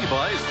by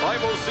Levi's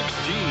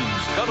 506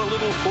 jeans. Cut a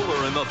little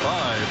fuller in the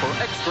thigh for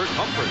extra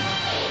comfort.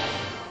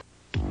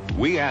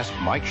 We asked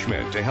Mike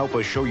Schmidt to help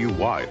us show you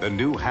why the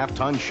new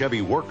half-ton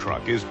Chevy work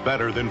truck is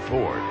better than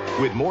Ford.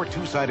 With more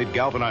two-sided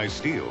galvanized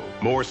steel,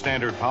 more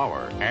standard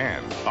power,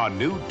 and a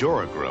new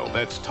Duragrill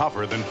that's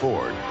tougher than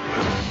Ford.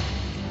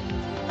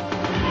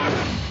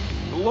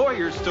 The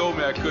lawyers told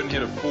me I couldn't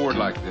hit a Ford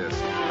like this.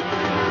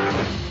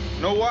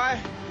 Know why?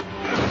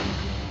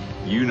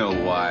 You know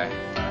why.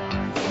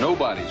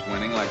 Nobody's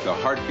winning like the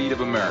heartbeat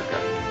of America.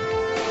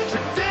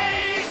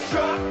 Today's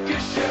truck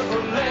is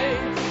Chevrolet.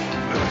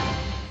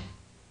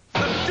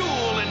 The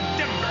duel in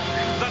Denver.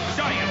 The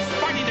Giants,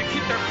 fighting to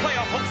keep their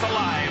playoff hopes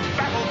alive,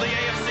 battled the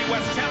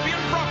West champion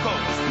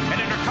Broncos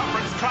and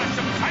interconference clash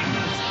of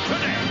Titans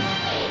today.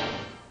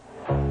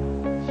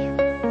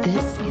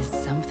 This is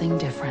something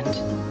different.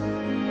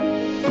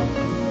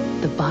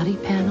 The body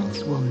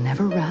panels will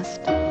never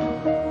rust.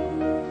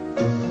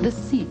 The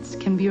seats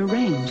can be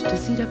arranged to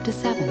seat up to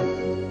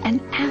 7. And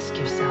ask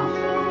yourself,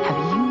 have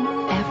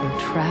you ever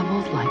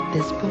traveled like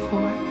this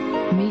before?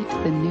 Meet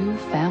the new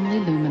Family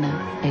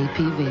Lumina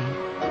APV.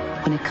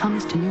 When it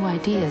comes to new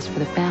ideas for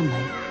the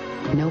family,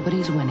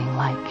 nobody's winning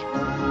like.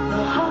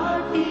 The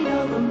heartbeat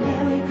of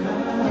America,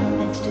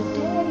 that's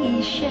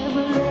today's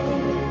Chevrolet.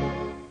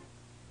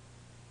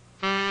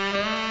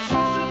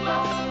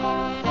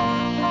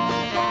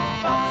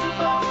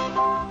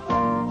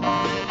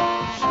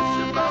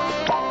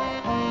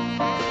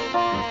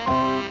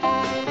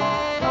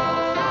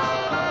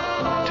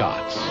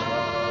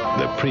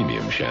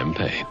 Premium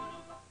champagne.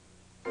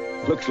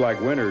 Looks like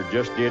Winter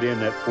just did in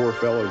that poor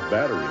fellow's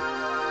battery.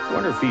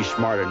 Wonder if he's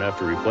smart enough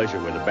to replace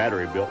it with a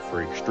battery built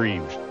for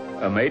extremes.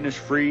 A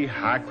maintenance-free,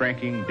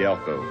 high-cranking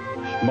Delco.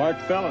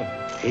 Smart fella.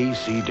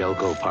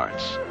 AC-Delco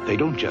parts. They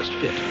don't just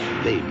fit,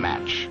 they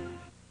match.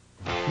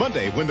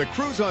 Monday, when the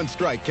crew's on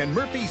strike, can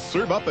Murphy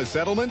serve up a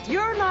settlement?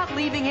 You're not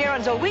leaving here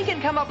until we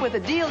can come up with a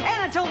deal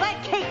and until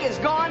that cake is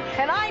gone,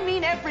 and I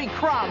mean every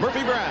crumb.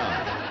 Murphy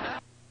Brown.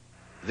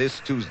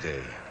 This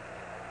Tuesday,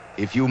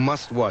 if you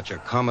must watch a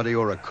comedy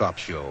or a cop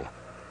show,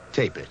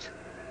 tape it.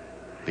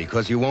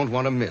 Because you won't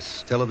want to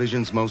miss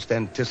television's most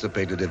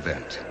anticipated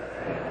event.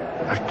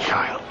 A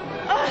child.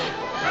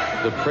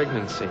 The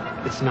pregnancy,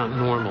 it's not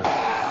normal.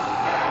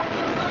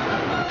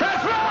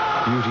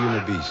 Beauty and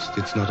the Beast,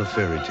 it's not a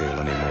fairy tale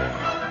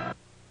anymore.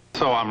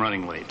 So I'm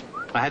running late.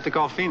 I had to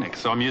call Phoenix,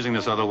 so I'm using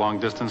this other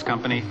long-distance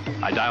company.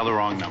 I dialed the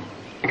wrong number.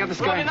 I got this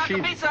guy in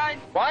Fiji.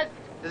 What?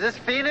 Is this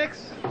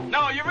Phoenix?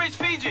 No, you reached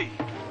Fiji.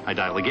 I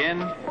dial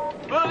again.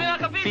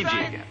 Fiji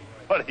again.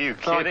 What are you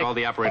So I kidding? called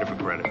the operator for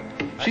credit.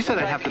 She said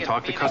I'd have to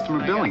talk to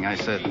customer billing. I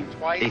said,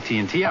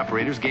 AT&T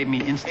operators gave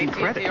me instant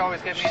credit.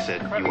 She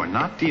said, you are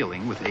not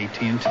dealing with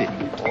AT&T.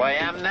 Well, I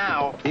am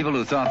now. People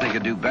who thought they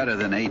could do better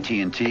than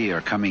AT&T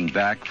are coming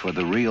back for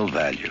the real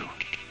value.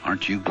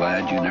 Aren't you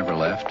glad you never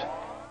left?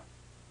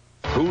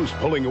 Who's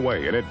pulling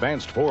away in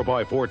advanced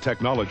 4x4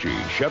 technology,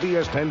 Chevy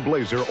S10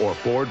 Blazer or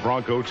Ford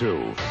Bronco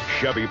 2?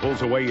 Chevy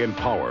pulls away in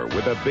power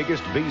with the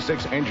biggest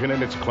V6 engine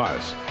in its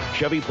class.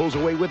 Chevy pulls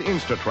away with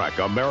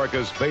InstaTrack,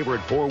 America's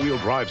favorite four-wheel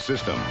drive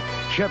system.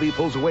 Chevy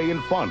pulls away in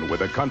fun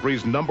with the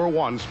country's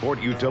 #1 sport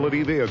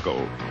utility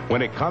vehicle.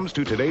 When it comes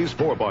to today's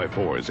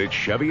 4x4s, it's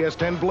Chevy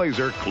S10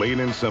 Blazer, clean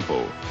and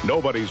simple.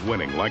 Nobody's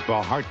winning like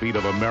the heartbeat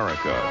of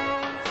America.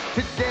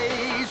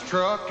 Today's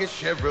truck is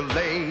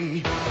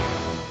Chevrolet.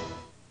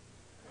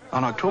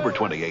 On October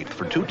 28th,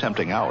 for 2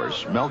 tempting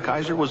hours, Mel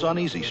Kaiser was on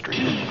Easy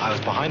Street. I was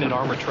behind an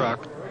armored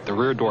truck. The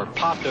rear door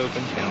popped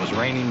open, and it was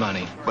raining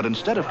money. But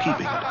instead of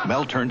keeping it,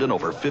 Mel turned in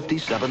over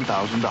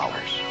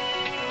 $57,000.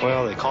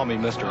 Well, they call me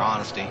Mr.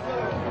 Honesty.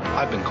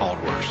 I've been called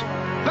worse.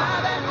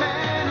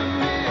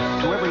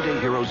 To everyday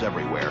heroes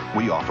everywhere,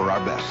 we offer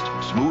our best.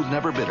 Smooth,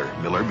 never bitter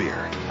Miller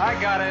beer. I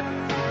got it.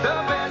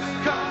 The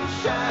best comes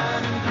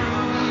shining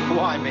through.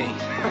 Why me?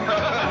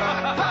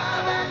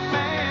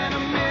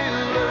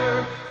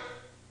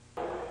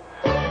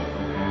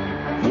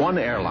 One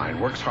airline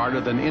works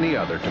harder than any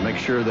other to make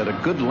sure that a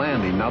good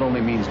landing not only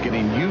means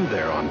getting you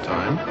there on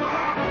time,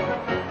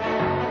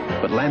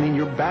 but landing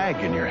your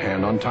bag in your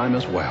hand on time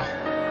as well.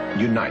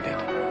 United.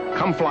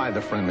 Come fly the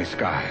friendly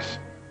skies.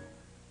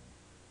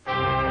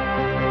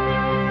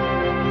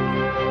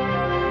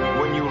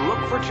 When you look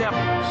for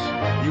champions,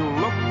 you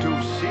look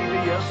to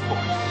CBS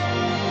Sports.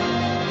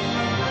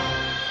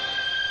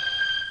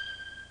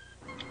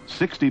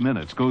 60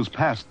 Minutes goes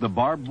past the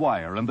barbed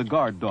wire and the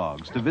guard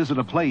dogs to visit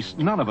a place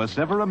none of us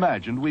ever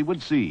imagined we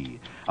would see.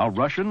 A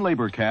Russian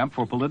labor camp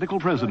for political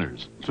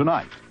prisoners.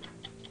 Tonight.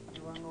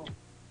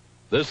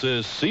 This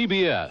is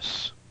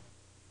CBS.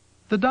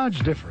 The Dodge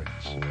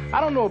difference.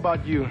 I don't know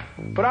about you,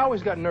 but I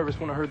always got nervous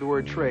when I heard the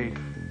word trade.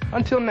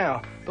 Until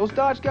now, those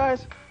Dodge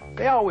guys,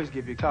 they always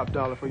give you top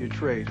dollar for your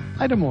trade.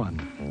 Item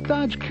 1.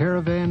 Dodge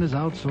Caravan has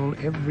outsold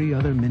every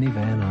other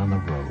minivan on the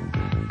road.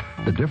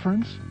 The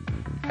difference?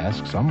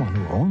 Ask someone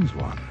who owns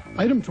one.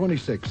 Item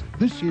 26.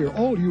 This year,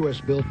 all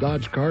U.S.-built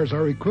Dodge cars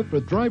are equipped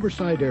with driver's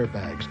side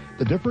airbags.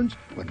 The difference?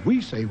 When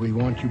we say we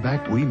want you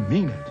back, we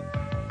mean it.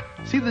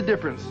 See the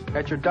difference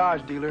at your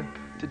Dodge dealer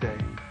today.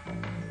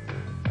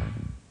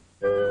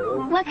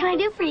 What can I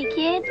do for you,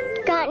 kid?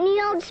 Got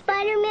any old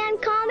Spider-Man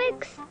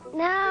comics?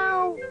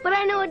 No, but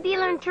I know a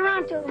dealer in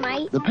Toronto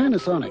might. The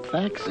Panasonic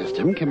fax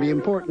system can be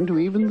important to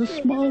even the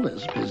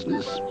smallest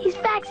business. He's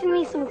faxing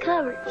me some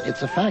covers.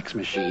 It's a fax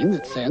machine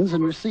that sends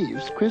and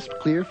receives crisp,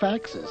 clear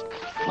faxes.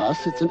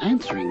 Plus, it's an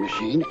answering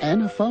machine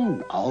and a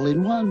phone, all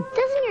in one.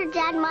 Doesn't your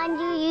dad mind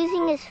you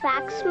using his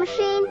fax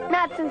machine?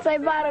 Not since I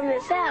bought him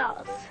this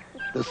house.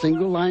 The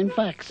single-line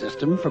fax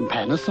system from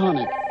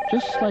Panasonic,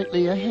 just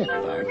slightly ahead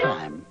of our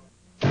time.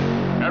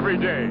 Every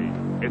day,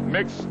 it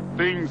makes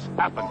things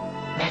happen.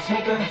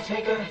 Matchmaker,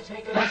 matchmaker,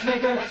 matchmaker,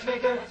 matchmaker,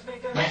 matchmaker,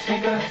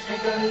 matchmaker,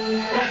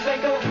 matchmaker,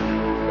 matchmaker.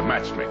 The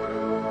matchmaker.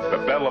 The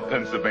Belle of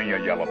Pennsylvania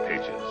Yellow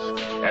Pages.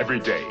 Every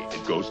day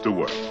it goes to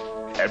work.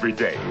 Every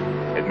day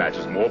it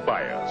matches more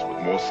buyers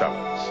with more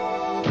sellers.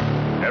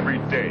 Every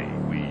day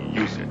we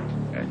use it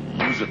and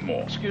use it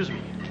more. Excuse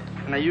me,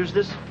 can I use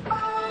this?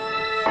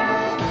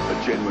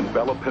 The genuine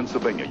Belle of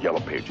Pennsylvania Yellow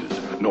Pages.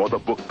 No other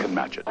book can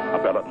match it. A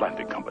Bell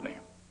Atlantic company.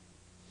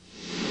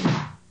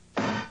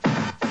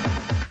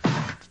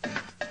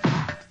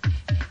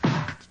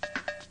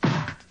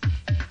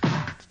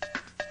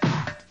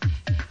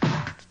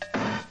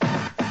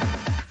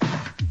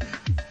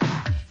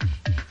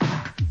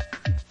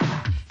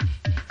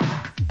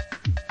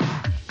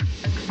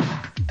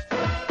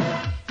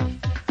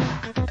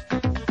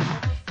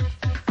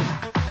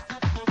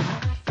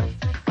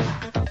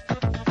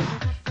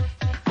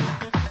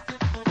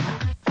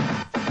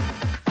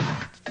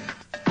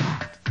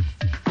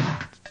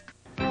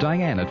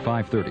 Diane at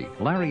 5:30,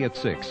 Larry at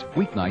 6.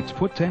 Weeknights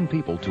put 10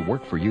 people to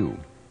work for you.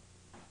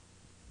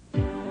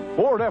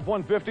 Ford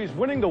F-150's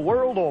winning the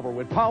world over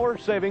with power,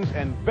 savings,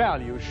 and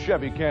value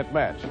Chevy can't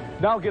match.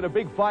 Now get a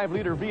big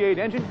 5-liter V8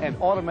 engine and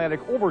automatic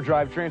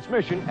overdrive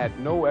transmission at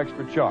no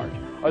extra charge.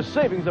 A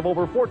savings of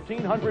over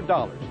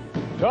 $1,400.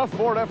 Tough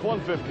Ford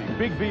F-150,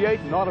 big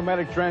V8 and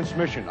automatic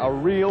transmission, a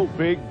real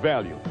big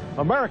value.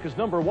 America's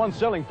 #1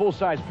 selling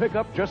full-size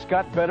pickup just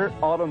got better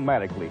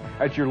automatically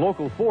at your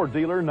local Ford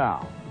dealer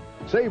now.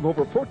 Save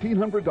over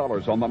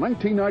 $1,400 on the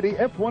 1990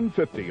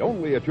 F-150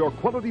 only at your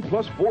Quality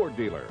Plus Ford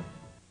dealer.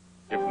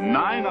 If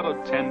 9 out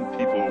of 10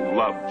 people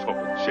love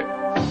chocolate chip,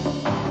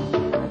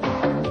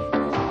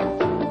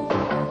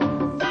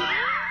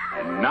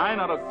 and 9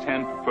 out of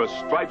 10 prefer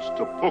stripes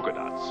to polka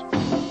dots,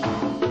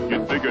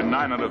 you'd figure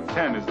 9 out of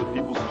 10 is the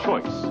people's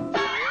choice.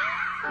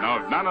 Now,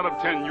 if 9 out of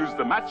 10 use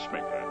the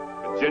matchmaker,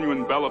 the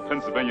genuine Belle of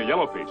Pennsylvania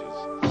Yellow Pages,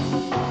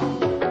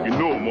 you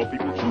know more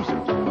people choose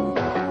it.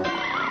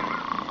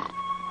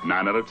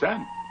 9 out of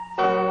 10.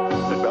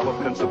 The Belle of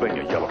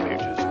Pennsylvania Yellow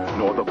Pages.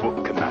 No other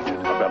book can match it.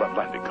 A Bell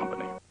Atlantic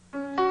company.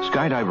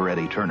 Skydiver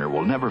Eddie Turner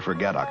will never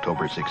forget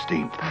October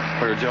 16th.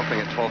 We were jumping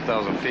at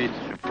 12,000 feet.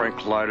 Frank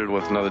collided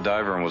with another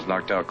diver and was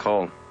knocked out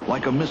cold.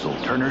 Like a missile,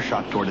 Turner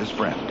shot toward his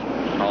friend.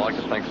 All I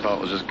could think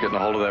about was just getting a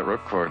hold of that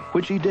ripcord.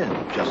 Which he did,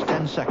 just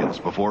 10 seconds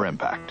before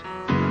impact.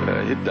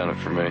 He'd done it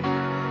for me.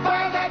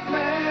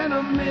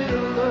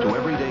 To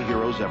everyday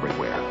heroes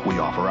everywhere, we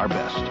offer our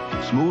best.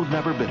 Smooth,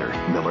 never bitter,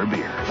 Miller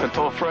Beer. I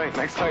told Frank,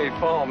 next time you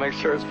fall, make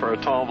sure it's for a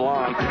tall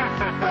blonde.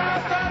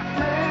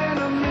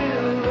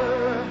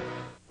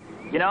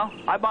 You know,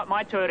 I bought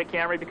my Toyota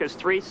Camry because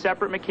 3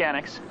 separate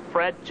mechanics,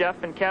 Fred,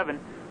 Jeff, and Kevin,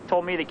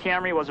 told me the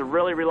Camry was a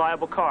really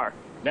reliable car.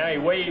 Now he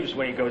waves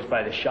when he goes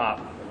by the shop,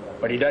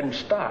 but he doesn't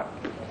stop.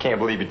 Can't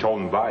believe you told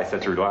him to buy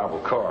such a reliable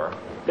car.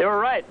 They were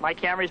right. My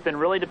Camry's been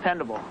really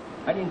dependable.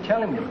 I didn't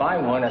tell him to buy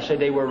one. I said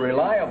they were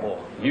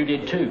reliable. You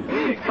did too.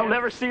 He'll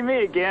never see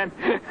me again.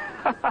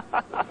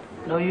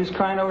 No use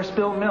crying over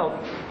spilled milk.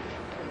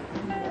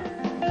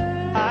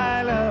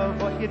 I love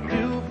what you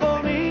do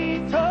for me,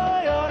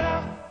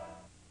 Toyota.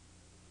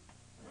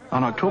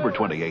 On October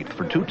 28th,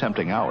 for 2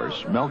 tempting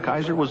hours, Mel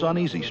Kaiser was on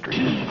Easy Street.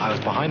 I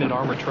was behind an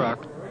armored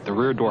truck. The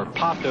rear door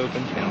popped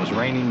open, and it was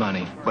raining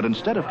money. But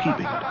instead of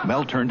keeping it,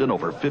 Mel turned in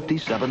over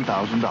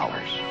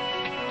 $57,000.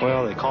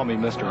 Well, they call me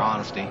Mr.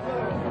 Honesty.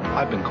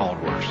 I've been called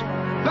worse.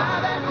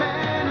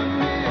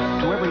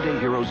 To everyday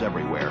heroes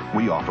everywhere,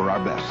 we offer our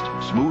best.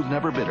 Smooth,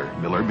 never bitter,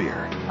 Miller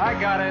Beer. I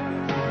got it.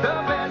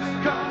 The best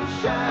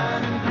comes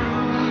shining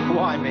through.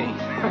 Why me?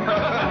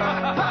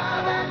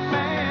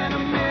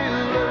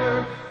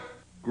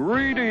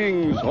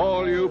 Greetings,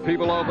 all you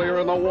people out there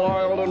in the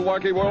wild and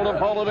wacky world of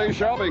holiday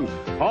shopping.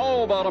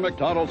 How about a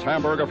McDonald's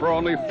hamburger for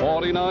only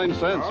 49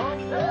 cents?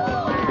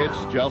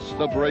 It's just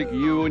the break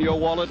you and your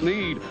wallet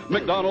need.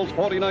 McDonald's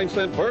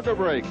 49-cent burger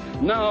break.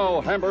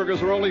 Now,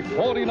 hamburgers are only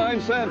 49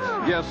 cents.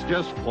 Yes,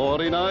 just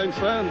 49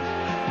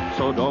 cents.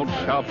 So don't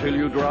shop till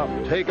you drop.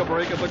 Take a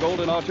break at the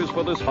Golden Arches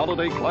for this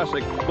holiday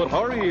classic. But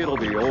hurry, it'll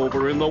be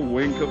over in the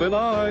wink of an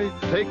eye.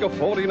 Take a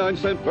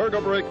 49-cent burger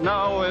break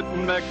now at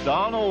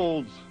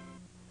McDonald's.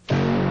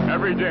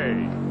 Every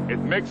day, it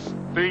makes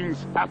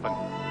things happen.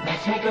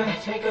 Let's make her,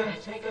 let's make her,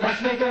 let's make her,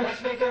 let's make her,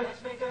 let's make her,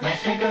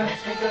 let's make her,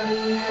 let's make her, let's make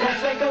her,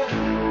 let's make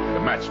her. The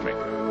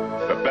matchmaker,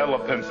 the Belle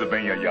of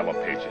Pennsylvania Yellow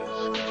Pages.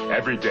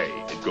 Every day,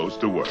 it goes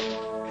to work.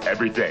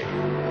 Every day,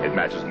 it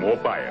matches more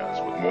buyers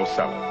with more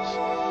sellers.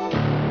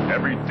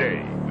 Every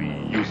day, we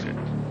use it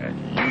and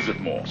use it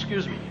more.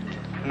 Excuse me,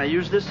 can I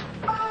use this?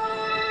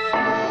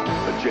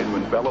 The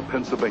genuine Belle of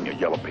Pennsylvania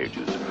Yellow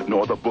Pages.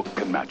 No other book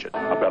can match it.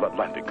 A Bell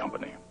Atlantic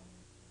company.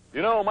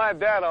 You know, my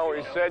dad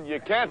always said you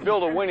can't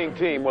build a winning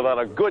team without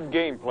a good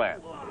game plan.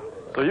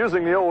 So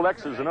using the old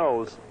X's and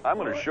O's, I'm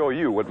going to show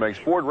you what makes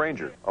Ford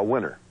Ranger a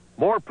winner.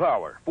 More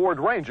power, Ford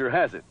Ranger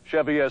has it.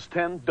 Chevy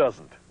S10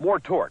 doesn't. More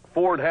torque,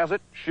 Ford has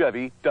it.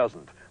 Chevy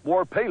doesn't.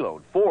 More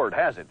payload, Ford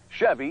has it.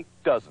 Chevy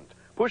doesn't.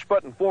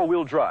 Push-button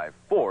four-wheel drive,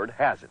 Ford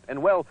has it.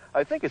 And, well,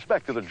 I think it's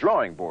back to the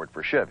drawing board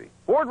for Chevy.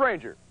 Ford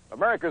Ranger,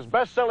 America's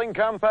best-selling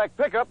compact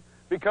pickup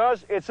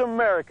because it's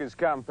America's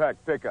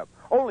compact pickup.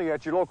 Only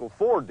at your local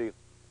Ford dealer.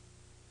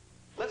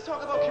 Let's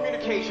talk about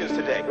communications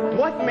today.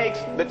 What makes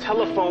the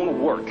telephone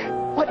work?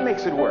 What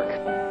makes it work?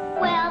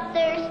 Well,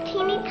 there's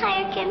teeny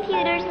tiny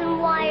computers and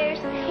wires,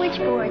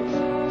 switchboards,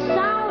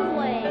 sound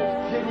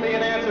waves. Give me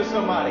an answer,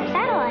 somebody.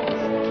 Satellites.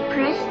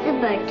 Press the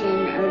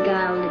button or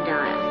dial the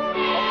dial.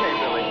 Okay,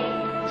 Billy.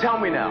 Tell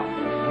me now,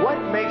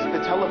 what makes the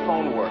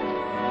telephone work?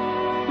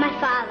 My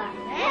father.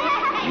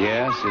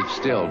 Yes, it's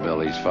still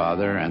Billy's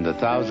father and the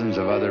thousands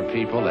of other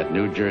people at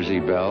New Jersey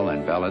Bell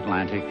and Bell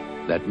Atlantic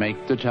that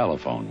make the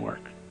telephone work.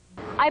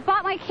 I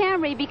bought my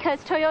Camry because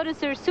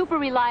Toyotas are super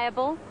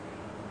reliable,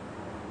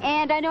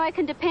 and I know I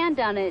can depend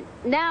on it.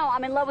 Now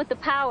I'm in love with the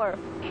power.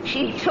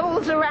 She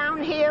tools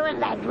around here in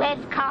that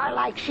red car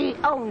like she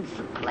owns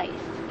the place.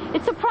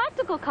 It's a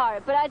practical car,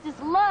 but I just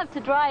love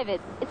to drive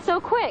it. It's so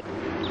quick.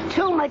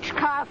 Too much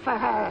car for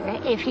her,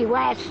 if you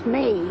ask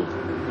me.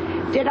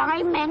 Did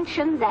I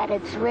mention that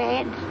it's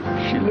red?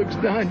 She looks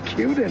darn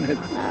cute in it.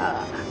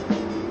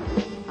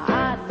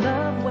 I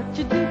love what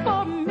you do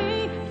for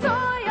me,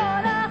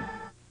 Toyota.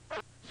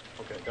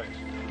 Okay, thanks.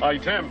 Hi,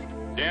 Tim.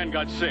 Dan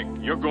got sick.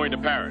 You're going to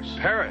Paris.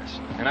 Paris?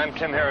 And I'm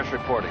Tim Harris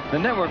reporting. The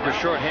network was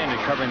short-handed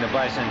covering the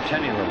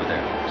bicentennial over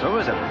there, so it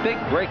was a big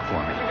break for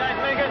me. You guys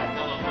make it?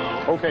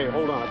 Okay,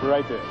 hold on. I'll be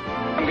right there.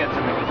 I'm getting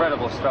some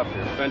incredible stuff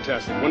here.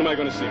 Fantastic. When am I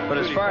going to see you? But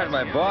as far as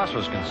my boss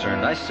was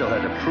concerned, I still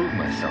had to prove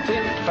myself.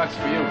 Bucks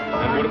for you.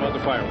 And what about the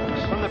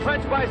fireworks? From the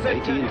French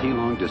bicentennial. AT&T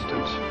Long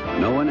Distance.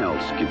 No one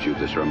else gives you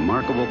this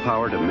remarkable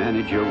power to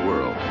manage your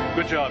world.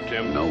 Good job,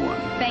 Tim. No one.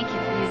 Thank you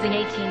for using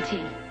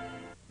AT&T.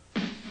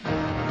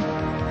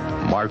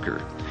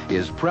 Marker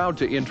is proud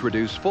to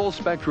introduce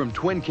full-spectrum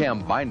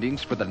twin-cam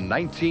bindings for the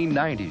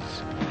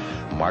 1990s.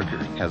 Marker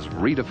has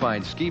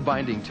redefined ski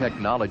binding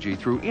technology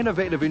through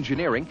innovative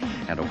engineering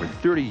and over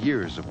 30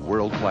 years of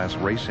world-class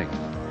racing.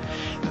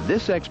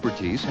 This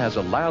expertise has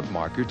allowed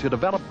Marker to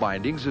develop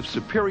bindings of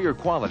superior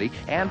quality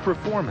and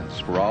performance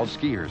for all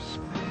skiers.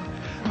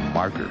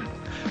 Marker,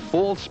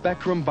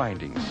 full-spectrum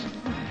bindings.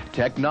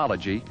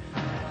 Technology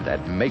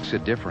that makes a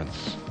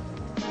difference.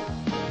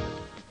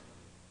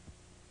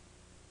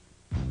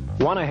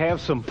 Want to have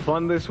some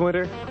fun this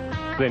winter?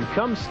 Then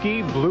come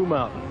ski Blue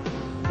Mountain.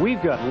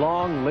 We've got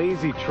long,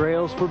 lazy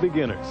trails for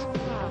beginners,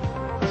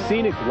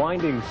 scenic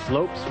winding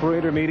slopes for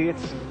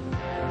intermediates,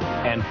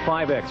 and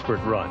 5 expert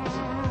runs,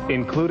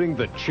 including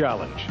the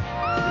Challenge.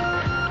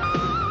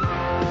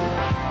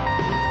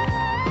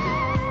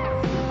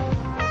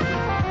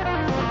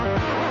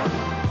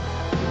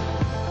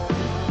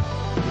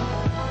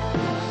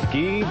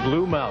 Ski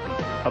Blue Mountain,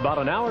 about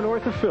an hour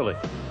north of Philly.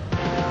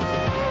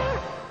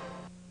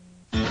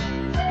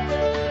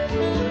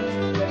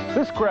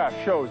 This graph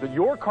shows that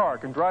your car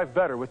can drive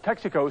better with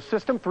Texaco's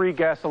System 3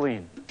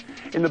 gasoline.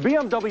 In the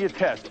BMW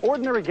test,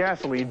 ordinary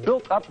gasoline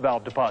built up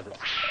valve deposits,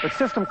 but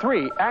System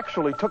 3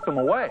 actually took them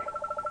away.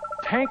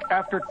 Tank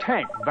after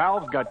tank,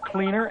 valves got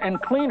cleaner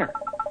and cleaner.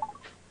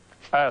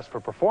 As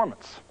for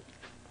performance,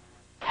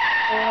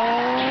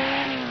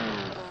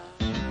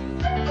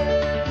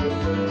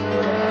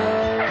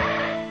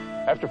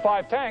 after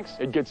 5 tanks,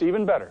 it gets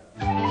even better.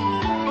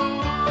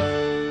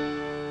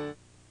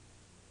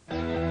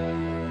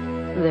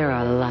 There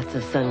are lots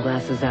of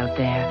sunglasses out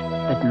there,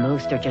 but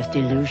most are just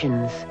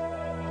illusions.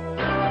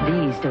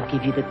 These don't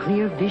give you the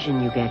clear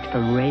vision you get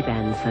from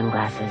Ray-Ban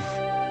sunglasses.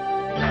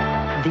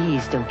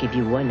 These don't give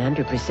you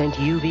 100%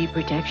 UV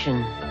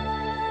protection.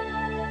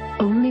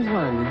 Only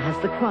one has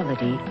the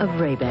quality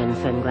of Ray-Ban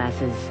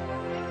sunglasses,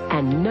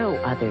 and no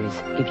others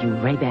give you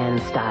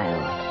Ray-Ban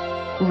style.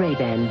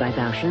 Ray-Ban by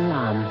Bausch &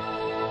 Lomb.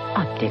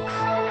 Optics,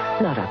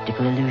 not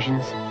optical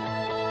illusions.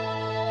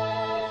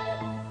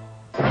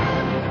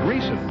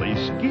 Recently,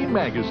 Ski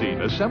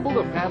Magazine assembled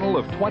a panel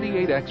of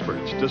 28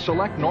 experts to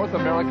select North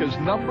America's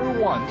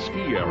 #1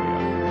 ski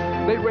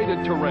area. They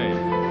rated terrain,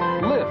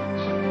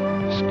 lifts,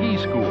 ski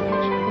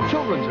schools,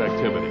 children's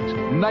activities,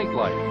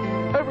 nightlife,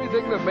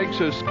 everything that makes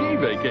a ski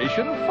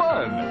vacation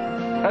fun.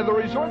 And the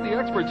resort the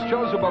experts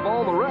chose above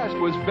all the rest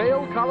was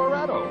Vail,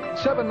 Colorado.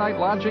 7-night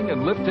lodging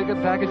and lift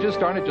ticket packages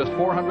start at just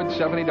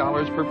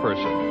 $470 per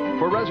person.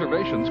 For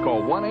reservations,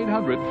 call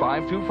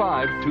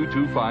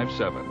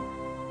 1-800-525-2257.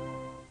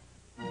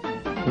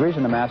 The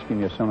reason I'm asking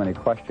you so many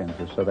questions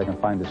is so they can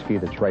find the ski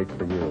that's right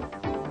for you.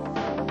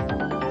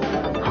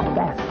 How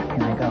fast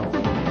can I go?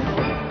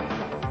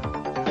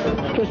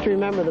 Just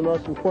remember the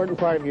most important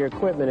part of your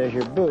equipment is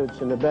your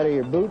boots, and the better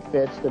your boot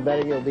fits, the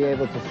better you'll be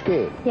able to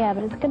ski. Yeah,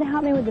 but it's going to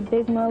help me with the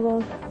big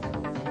moguls.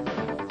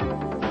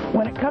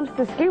 When it comes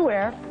to ski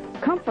wear,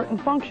 comfort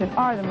and function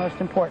are the most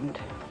important.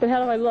 But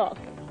how do I look?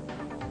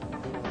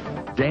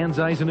 Dan's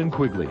Eisen and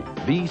Quigley,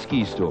 the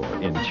ski store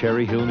in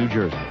Cherry Hill, New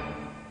Jersey.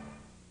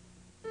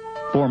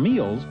 For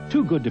meals,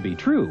 too good to be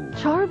true.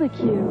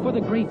 Charbecue. For the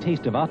great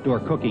taste of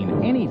outdoor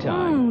cooking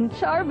anytime.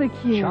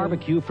 Charbecue.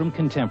 Charbecue from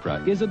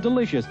Contempra is a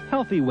delicious,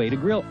 healthy way to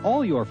grill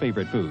all your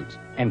favorite foods.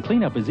 And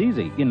cleanup is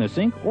easy in the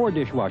sink or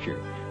dishwasher.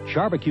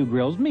 Charbecue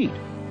grills meat,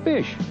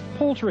 fish,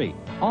 poultry,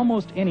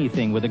 almost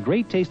anything with a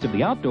great taste of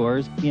the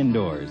outdoors,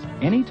 indoors,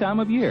 any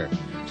time of year.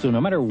 So no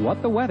matter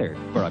what the weather,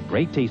 for a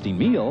great tasting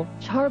meal,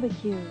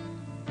 Charbecue.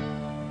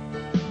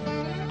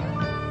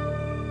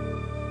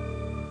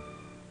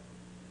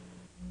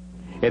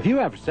 If you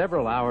have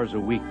several hours a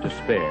week to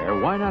spare,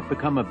 why not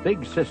become a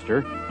big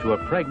sister to a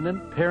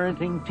pregnant,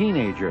 parenting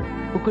teenager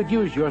who could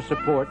use your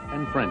support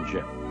and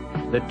friendship?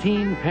 The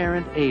Teen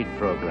Parent Aid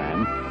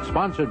Program,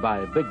 sponsored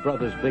by Big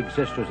Brothers Big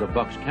Sisters of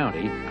Bucks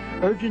County,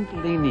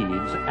 urgently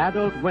needs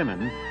adult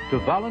women to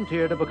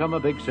volunteer to become a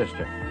big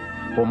sister.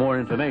 For more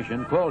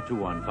information, call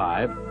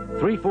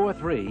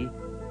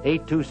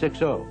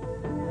 215-343-8260.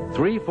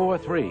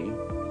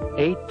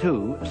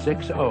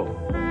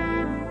 343-8260.